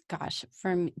 Gosh,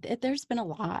 for me, there's been a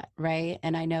lot, right?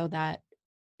 And I know that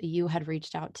you had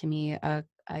reached out to me,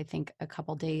 I think a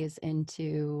couple days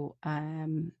into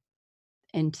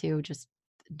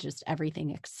just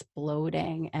everything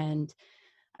exploding, and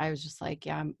I was just like,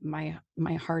 yeah, my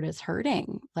heart is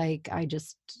hurting. Like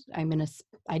I'm in a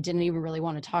I didn't even really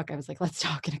want to talk. I was like, let's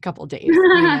talk in a couple days,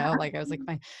 like I was like,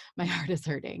 my heart is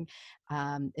hurting.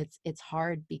 It's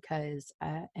hard because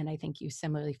and I think you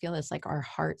similarly feel this, like our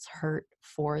hearts hurt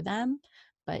for them,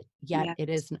 but yet Yeah.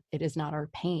 it is not our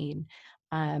pain.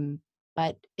 Um,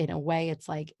 but in a way, it's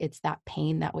like it's that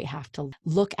pain that we have to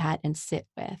look at and sit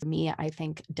with. For me, I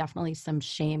think definitely some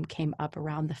shame came up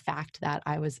around the fact that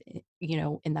I was,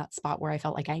 in that spot where I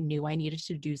felt like I knew I needed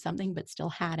to do something, but still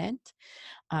hadn't.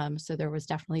 So there was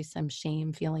definitely some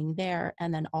shame feeling there.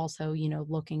 And then also,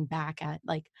 looking back at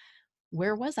like,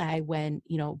 where was I when,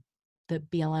 the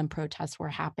BLM protests were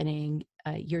happening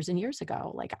years and years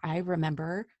ago? Like, I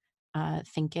remember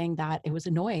thinking that it was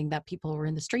annoying that people were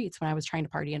in the streets when I was trying to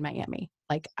party in Miami.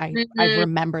 Like, I Mhm.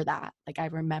 remember that. Like, I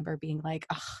remember being like,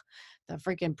 ugh, the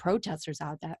freaking protesters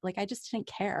out there. Like, I just didn't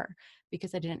care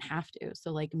because I didn't have to.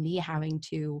 So, like, me having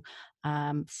to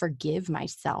forgive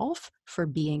myself for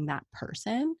being that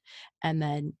person, and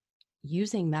then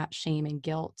using that shame and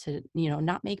guilt to,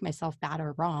 not make myself bad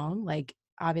or wrong, like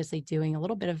obviously doing a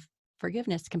little bit of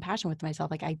forgiveness, compassion with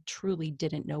myself. Like, I truly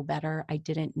didn't know better. I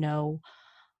didn't know.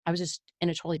 I was just in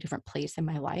a totally different place in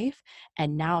my life.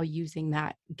 And now using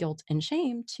that guilt and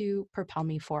shame to propel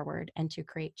me forward and to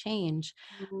create change.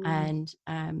 Mm.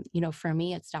 And, for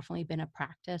me, it's definitely been a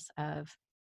practice of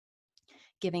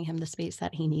giving him the space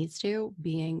that he needs to,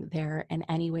 being there in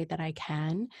any way that I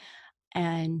can,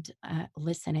 and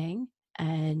listening.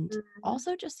 And Mhm.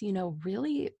 also just,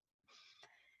 really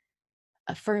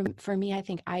for me, I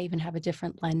think I even have a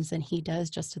different lens than he does,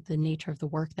 just to the nature of the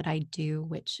work that I do,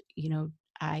 which,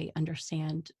 I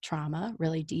understand trauma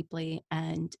really deeply.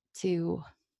 And to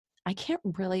I can't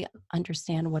really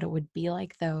understand what it would be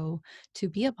like, though, to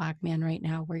be a Black man right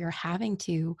now, where you're having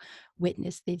to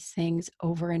witness these things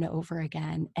over and over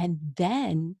again. And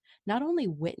then not only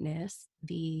witness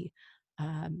the,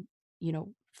 um, you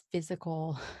know,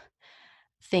 physical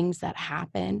things that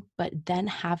happen, but then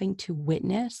having to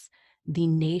witness the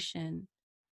nation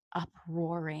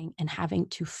uproaring and having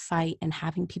to fight and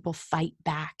having people fight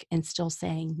back and still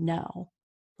saying no,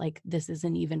 like this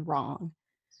isn't even wrong,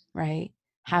 right?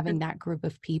 Having that group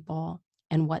of people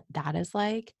and what that is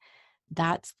like,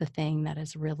 that's the thing that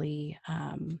has really,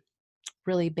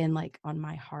 really been like on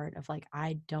my heart of like,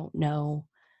 I don't know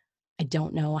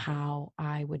how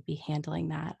I would be handling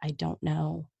that. I don't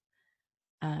know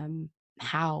um,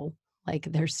 how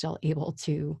like they're still able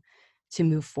to to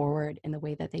move forward in the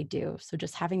way that they do. So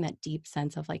just having that deep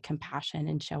sense of like compassion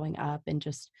and showing up and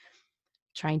just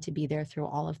trying to be there through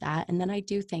all of that. And then I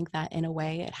do think that in a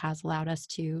way it has allowed us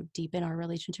to deepen our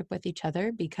relationship with each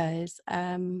other because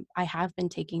I have been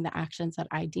taking the actions that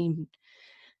I deem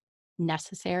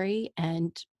necessary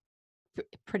and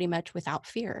pretty much without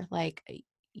fear. Like,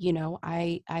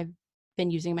 I've been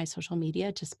using my social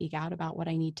media to speak out about what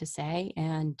I need to say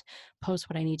and post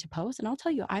what I need to post. And I'll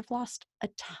tell you, I've lost a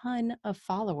ton of Oh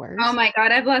followers. my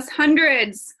God, I've lost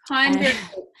hundreds, And hundreds.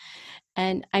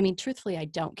 and I mean, truthfully, I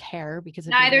don't care because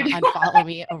if you're Neither gonna do I. unfollow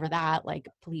me over that, like,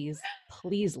 please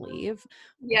leave.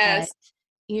 But, Yes.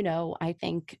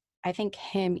 I think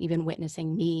him even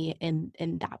witnessing me in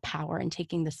that power and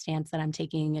taking the stance that I'm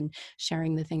taking and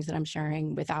sharing the things that I'm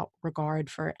sharing without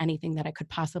regard for anything that I could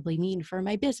possibly mean for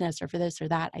my business or for this or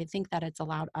that, I think that it's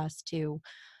allowed us to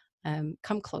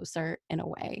come closer in a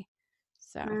way.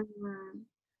 So, Mhm.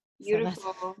 so that's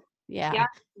Beautiful. yeah. Yeah,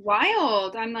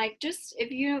 wild. I'm like, just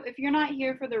if you're not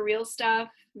here for the real stuff,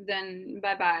 then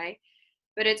bye bye.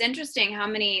 But it's interesting how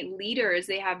many leaders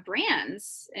they have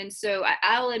brands, and so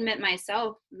I'll admit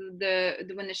myself, when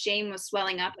the shame was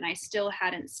swelling up, and I still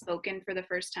hadn't spoken for the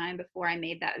first time before I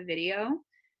made that video,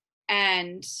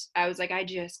 and I was like, I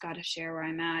just got to share where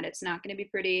I'm at. It's not going to be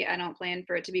pretty. I don't plan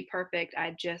for it to be perfect.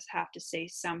 I just have to say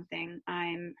something.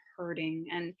 I'm hurting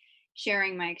and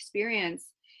sharing my experience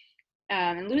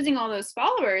and losing all those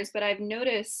followers. But I've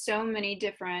noticed so many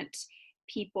different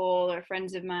people or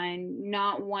friends of mine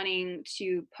not wanting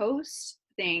to post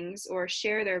things or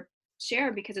share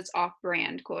because it's off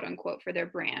brand, quote unquote, for their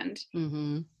brand.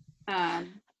 Mhm.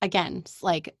 Um, Again, it's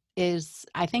like is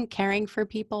I think caring for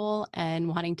people and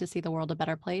wanting to see the world a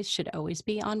better place should always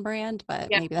be on brand, but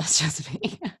yeah, maybe that's just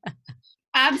me.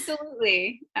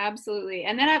 absolutely, absolutely.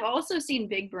 And then I've also seen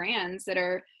big brands that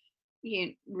are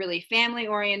really family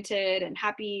oriented and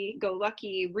happy go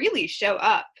lucky really show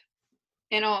up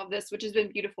in all of this, which has been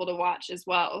beautiful to watch as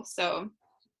well. So,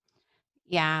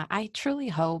 Yeah, I truly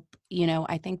hope,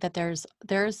 I think that there's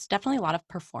definitely a lot of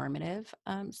performative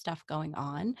stuff going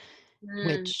on, mm,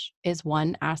 which is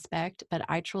one aspect, but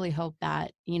I truly hope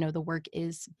that, the work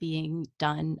is being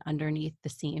done underneath the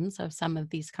seams of some of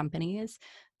these companies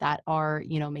that are,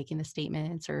 making the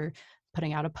statements or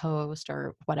putting out a post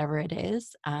or whatever it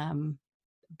is.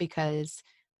 Because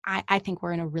I think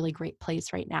we're in a really great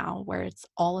place right now where it's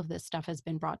all of this stuff has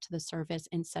been brought to the surface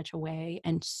in such a way,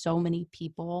 and so many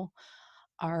people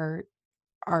are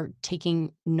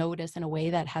taking notice in a way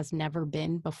that has never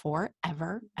been before,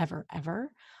 ever, ever,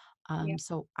 ever. yeah,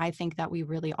 So I think that we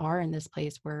really are in this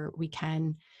place where we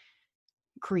can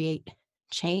create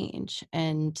change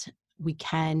and we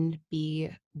can be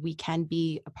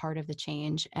a part of the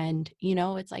change. And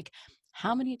it's like,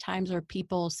 how many times are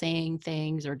people saying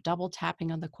things or double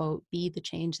tapping on the quote, be the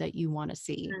change that you want to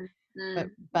see, mm, but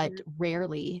mm, mm,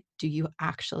 rarely do you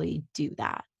actually do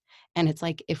that. And it's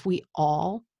like, if we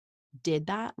all did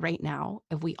that right now,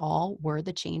 if we all were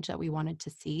the change that we wanted to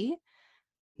see,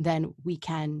 then we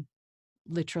can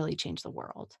literally change the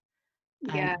world.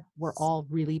 And we're yes, all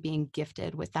really being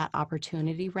gifted with that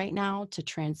opportunity right now to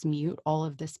transmute all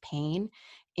of this pain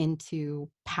into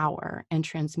power and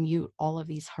transmute all of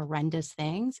these horrendous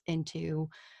things into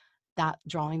that,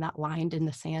 drawing that line in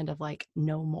the sand of like,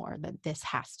 no more, that this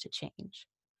has to change.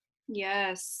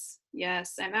 yes,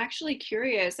 yes. I'm actually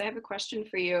curious. I have a question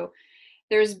for you.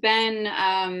 There's been,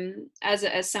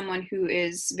 as someone who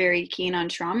is very keen on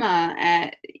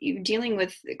trauma, dealing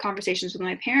with conversations with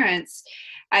my parents,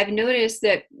 I've noticed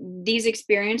that these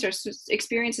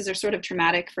experiences are sort of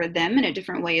traumatic for them in a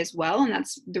different way as well, and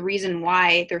that's the reason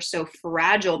why they're so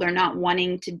fragile. They're not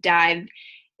wanting to dive.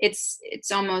 It's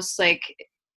almost like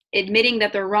admitting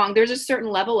that they're wrong. There's a certain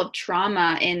level of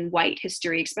trauma in white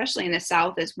history, especially in the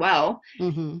South as well,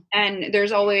 Mm-hmm. and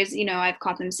there's always, I've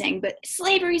caught them saying, but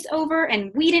slavery's over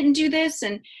and we didn't do this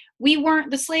and we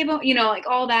weren't the like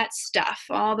all that stuff,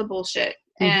 all the bullshit.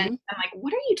 And Mm-hmm. I'm like,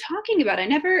 what are you talking about?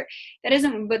 That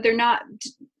isn't, but they're not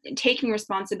taking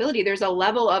responsibility. There's a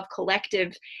level of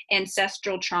collective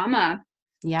ancestral trauma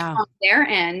Yeah. on their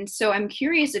end. So I'm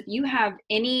curious if you have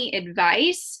any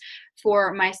advice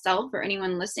for myself or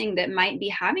anyone listening that might be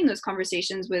having those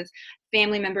conversations with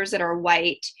family members that are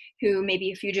white, who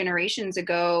maybe a few generations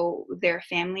ago their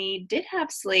family did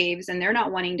have slaves and they're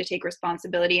not wanting to take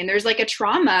responsibility, and there's like a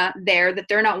trauma there that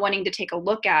they're not wanting to take a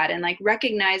look at, and like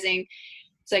recognizing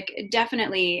it's like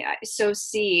definitely so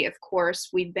see, of course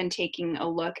we've been taking a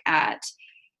look at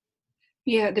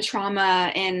the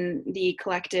trauma and the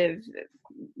collective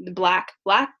the black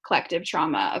collective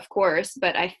trauma, of course,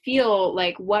 but I feel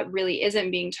like what really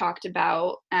isn't being talked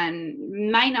about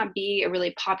and might not be a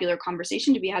really popular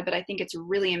conversation to be had, but I think it's a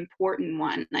really important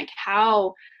one. Like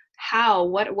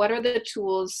what are the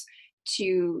tools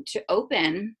to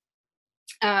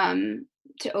um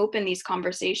open these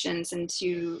conversations and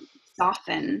to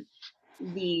soften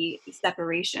the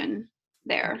separation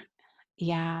there.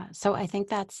 Yeah. So I think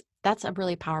that's a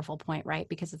really powerful point, right?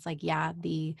 Because it's like, yeah,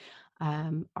 the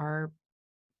our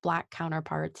Black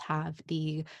counterparts have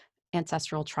the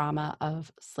ancestral trauma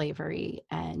of slavery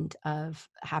and of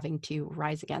having to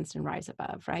rise against and rise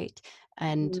above, right?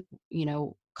 And,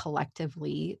 Mhm.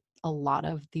 collectively, a lot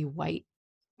of the white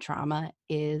trauma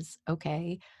is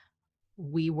okay,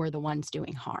 we were the ones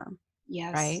doing harm,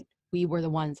 Yes. right? We were the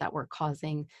ones that were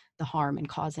causing the harm and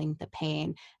causing the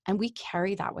pain. And we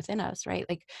carry that within us, right?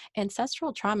 Like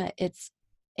ancestral trauma, it's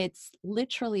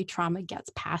literally trauma gets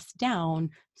passed down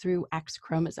through X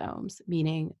chromosomes,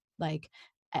 meaning like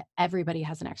everybody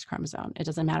has an X chromosome. It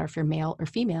doesn't matter if you're male or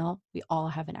female, we all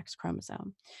have an X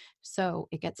chromosome. So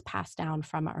it gets passed down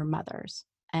from our mothers.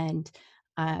 And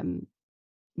um,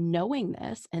 knowing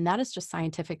this, and that is just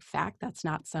scientific fact. That's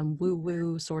not some woo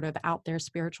woo sort of out there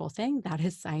spiritual thing. That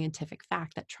is scientific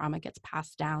fact that trauma gets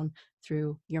passed down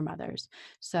through your mothers.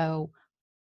 So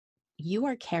you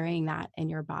are carrying that in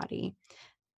your body.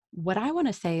 What I want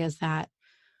to say is that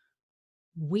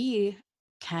we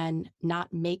can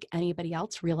not make anybody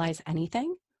else realize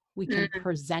anything. We can Mm,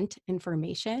 present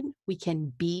information. We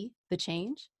can be the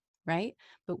change, right?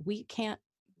 But we can't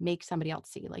make somebody else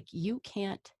see. Like you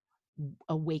can't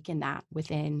awaken that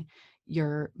within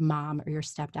your mom or your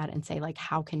stepdad and say like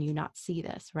how can you not see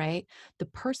this, right? The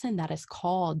person that is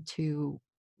called to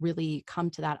really come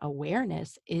to that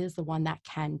awareness is the one that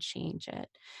can change it,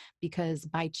 because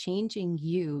by changing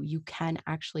you, you can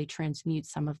actually transmute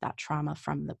some of that trauma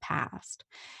from the past.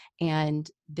 And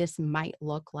this might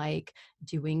look like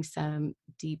doing some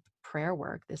deep prayer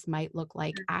work. This might look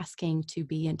like asking to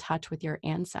be in touch with your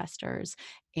ancestors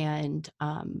and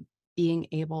being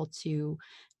able to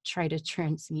try to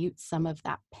transmute some of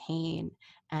that pain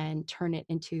and turn it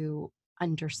into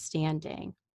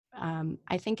understanding.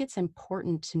 I think it's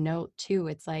important to note too,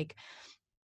 it's like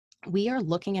we are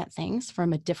looking at things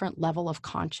from a different level of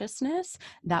consciousness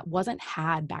that wasn't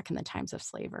had back in the times of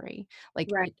slavery.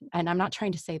 right. And I'm not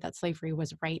trying to say that slavery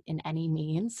was right in any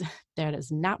means. That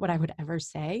is not what I would ever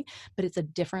say, but it's a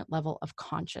different level of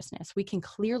consciousness. We can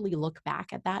clearly look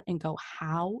back at that and go,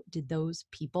 how did those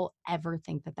people ever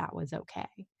think that that was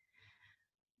okay?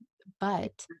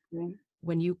 But Exactly.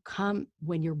 when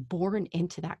you're born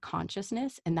into that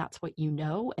consciousness and that's what you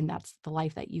know, and that's the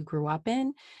life that you grew up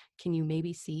in, can you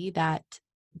maybe see that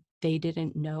they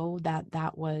didn't know that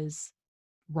that was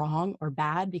wrong or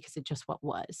bad because it just what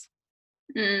was,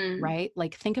 Mm, right?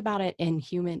 Like think about it in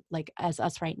human, like as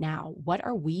us right now, what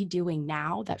are we doing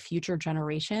now that future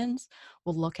generations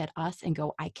will look at us and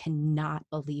go, I cannot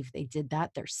believe they did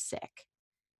that, they're sick.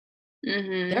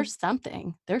 mm-hmm.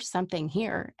 There's something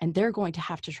here, and they're going to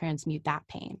have to transmute that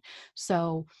pain.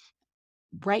 So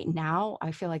right now,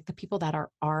 I feel like the people that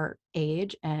are our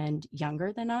age and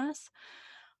younger than us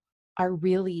are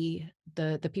really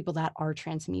the people that are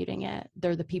transmuting it.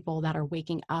 They're the people that are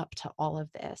waking up to all of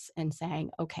this and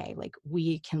saying, okay, like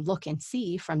we can look and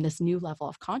see from this new level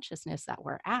of consciousness that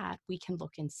we're at, we can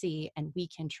look and see and we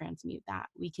can transmute that.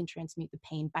 We can transmute the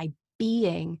pain by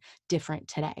being different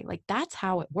today. Like that's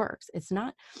how it works. It's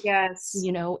not, Yes.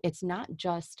 it's not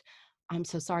just, I'm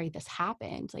so sorry this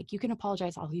happened. Like you can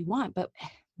apologize all you want, but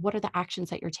what are the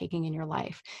actions that you're taking in your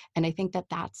life? And I think that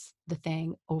that's the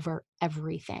thing over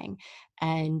everything.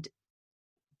 And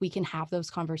we can have those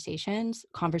conversations.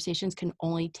 Conversations can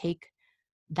only take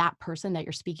that person that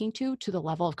you're speaking to the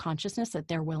level of consciousness that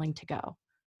they're willing to go.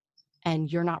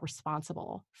 And you're not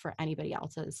responsible for anybody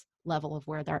else's level of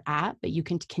where they're at, but you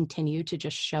can continue to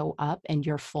just show up in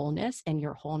your fullness and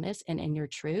your wholeness and in your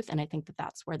truth. And I think that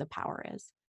that's where the power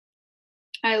is.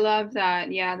 I love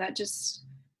that. Yeah, that just,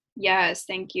 yes,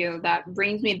 thank you. That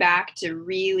brings me back to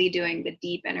really doing the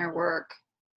deep inner work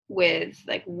with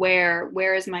like where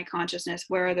is my consciousness?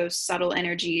 Where are those subtle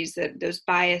energies, that those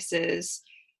biases?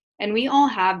 And we all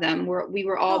have them. We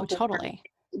were Oh, all totally.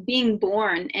 being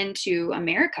born into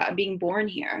America, being born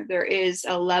here. There is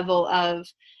a level of,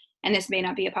 and this may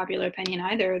not be a popular opinion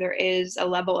either, there is a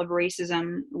level of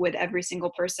racism with every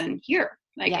single person here.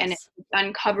 Like, and it's Yes.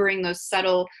 uncovering those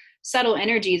subtle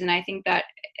energies. And I think that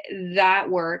that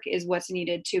work is what's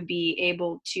needed to be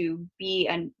able to be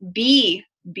and be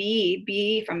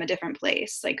from a different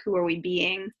place. Like, who are we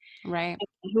being? Right.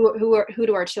 Who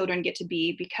do our children get to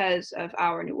be because of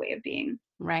our new way of being?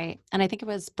 Right. And I think it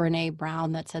was Brene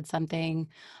Brown that said something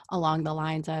along the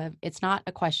lines of it's not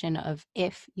a question of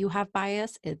if you have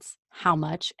bias, it's how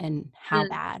much and how Mm.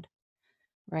 bad,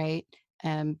 right?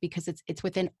 Because it's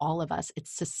within all of us. It's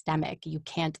systemic. You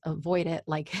can't avoid it.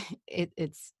 Like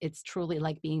it's truly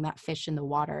like being that fish in the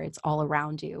water. It's all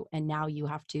around you, and now you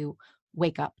have to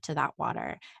wake up to that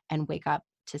water and wake up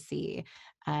to see.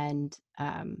 And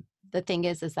the thing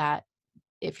is that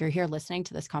if you're here listening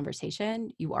to this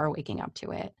conversation, you are waking up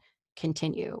to it.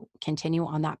 Continue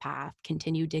on that path,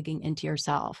 continue digging into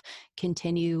yourself,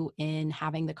 continue in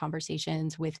having the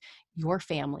conversations with your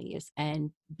families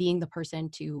and being the person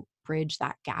to bridge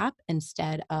that gap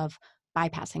instead of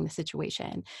bypassing the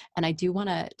situation. And I do want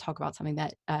to talk about something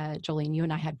that Jolene, you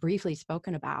and I had briefly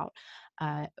spoken about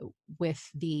uh, with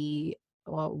the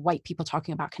white people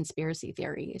talking about conspiracy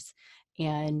theories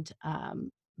and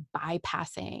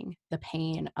bypassing the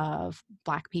pain of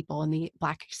Black people and the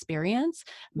Black experience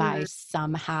by Mm.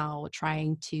 somehow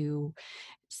trying to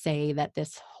say that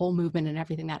this whole movement and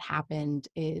everything that happened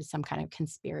is some kind of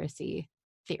conspiracy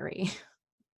theory.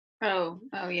 Oh,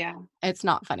 yeah. It's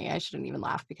not funny. I shouldn't even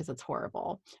laugh because it's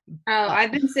horrible. Oh, But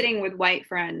I've been sitting with white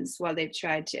friends while they've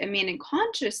tried to. I mean, and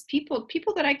conscious people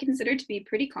that I consider to be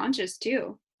pretty conscious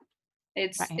too.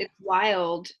 right. It's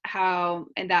wild how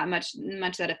and that much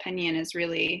that opinion is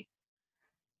really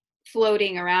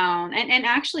floating around, and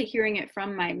actually hearing it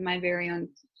from my very own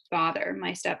father,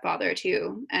 my stepfather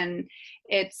too. And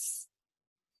it's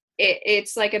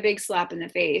it's like a big slap in the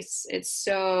face. It's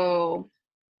so,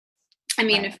 I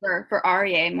mean, Right. for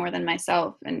Arye more than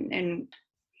myself, and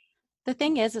The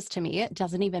thing is to me, it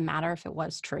doesn't even matter if it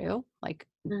was true. Like,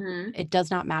 mhm. it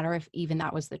does not matter if even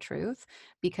that was the truth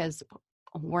because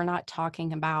we're not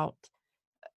talking about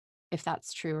if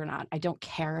that's true or not. I don't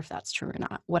care if that's true or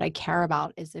not. What I care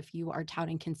about is if you are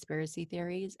touting conspiracy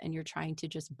theories and you're trying to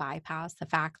just bypass the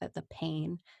fact that the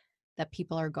pain that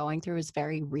people are going through is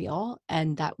very real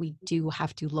and that we do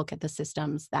have to look at the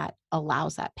systems that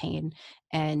allows that pain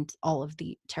and all of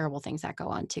the terrible things that go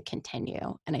on to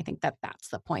continue. And I think that that's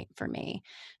the point for me.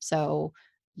 So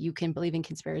you can believe in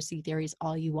conspiracy theories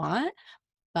all you want,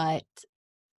 but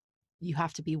you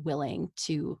have to be willing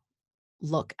to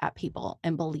look at people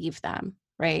and believe them,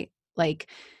 right? Like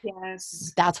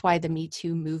Yes. that's why the Me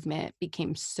Too movement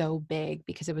became so big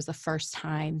because it was the first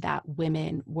time that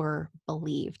women were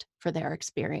believed for their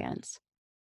experience,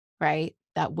 right?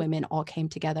 That women all came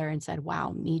together and said, wow,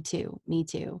 me too, me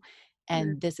too. Mm.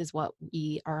 And this is what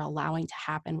we are allowing to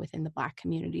happen within the Black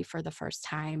community for the first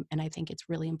time. And I think it's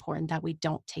really important that we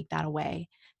don't take that away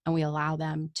and we allow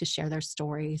them to share their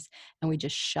stories and we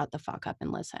just shut the fuck up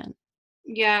and listen.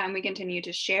 Yeah, and we continue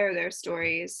to share their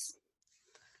stories.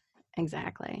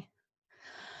 Exactly.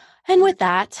 And with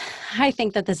that, I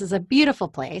think that this is a beautiful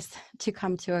place to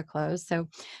come to a close. So,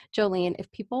 Jolene,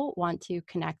 if people want to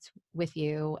connect with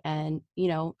you and,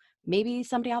 maybe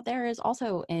somebody out there is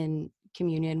also in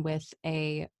communion with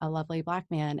a lovely Black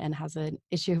man and has an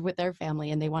issue with their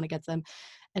family and they want to get some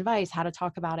advice, how to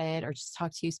talk about it or just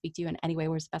talk to you, speak to you in any way,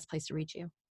 where's the best place to reach you?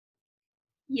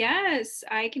 Yes,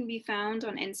 I can be found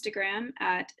on Instagram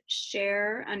at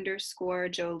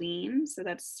share_Jolyne. So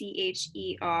that's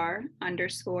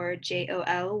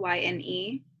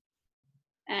CHER_JOLYNE.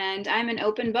 And I'm an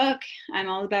open book. I'm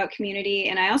all about community.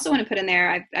 And I also want to put in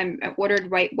there, I've ordered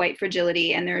White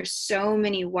Fragility, and there's so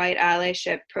many white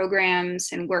allyship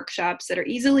programs and workshops that are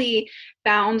easily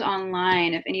found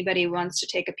online if anybody wants to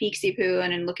take a peeksy poo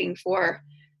and looking for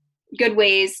good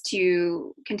ways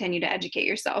to continue to educate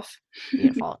yourself.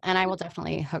 Beautiful. And I will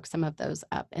definitely hook some of those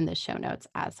up in the show notes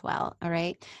as well. All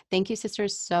right. Thank you,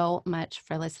 sisters, so much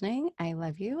for listening. I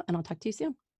love you, and I'll talk to you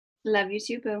soon. Love you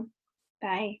too, Boo.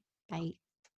 Bye. Bye.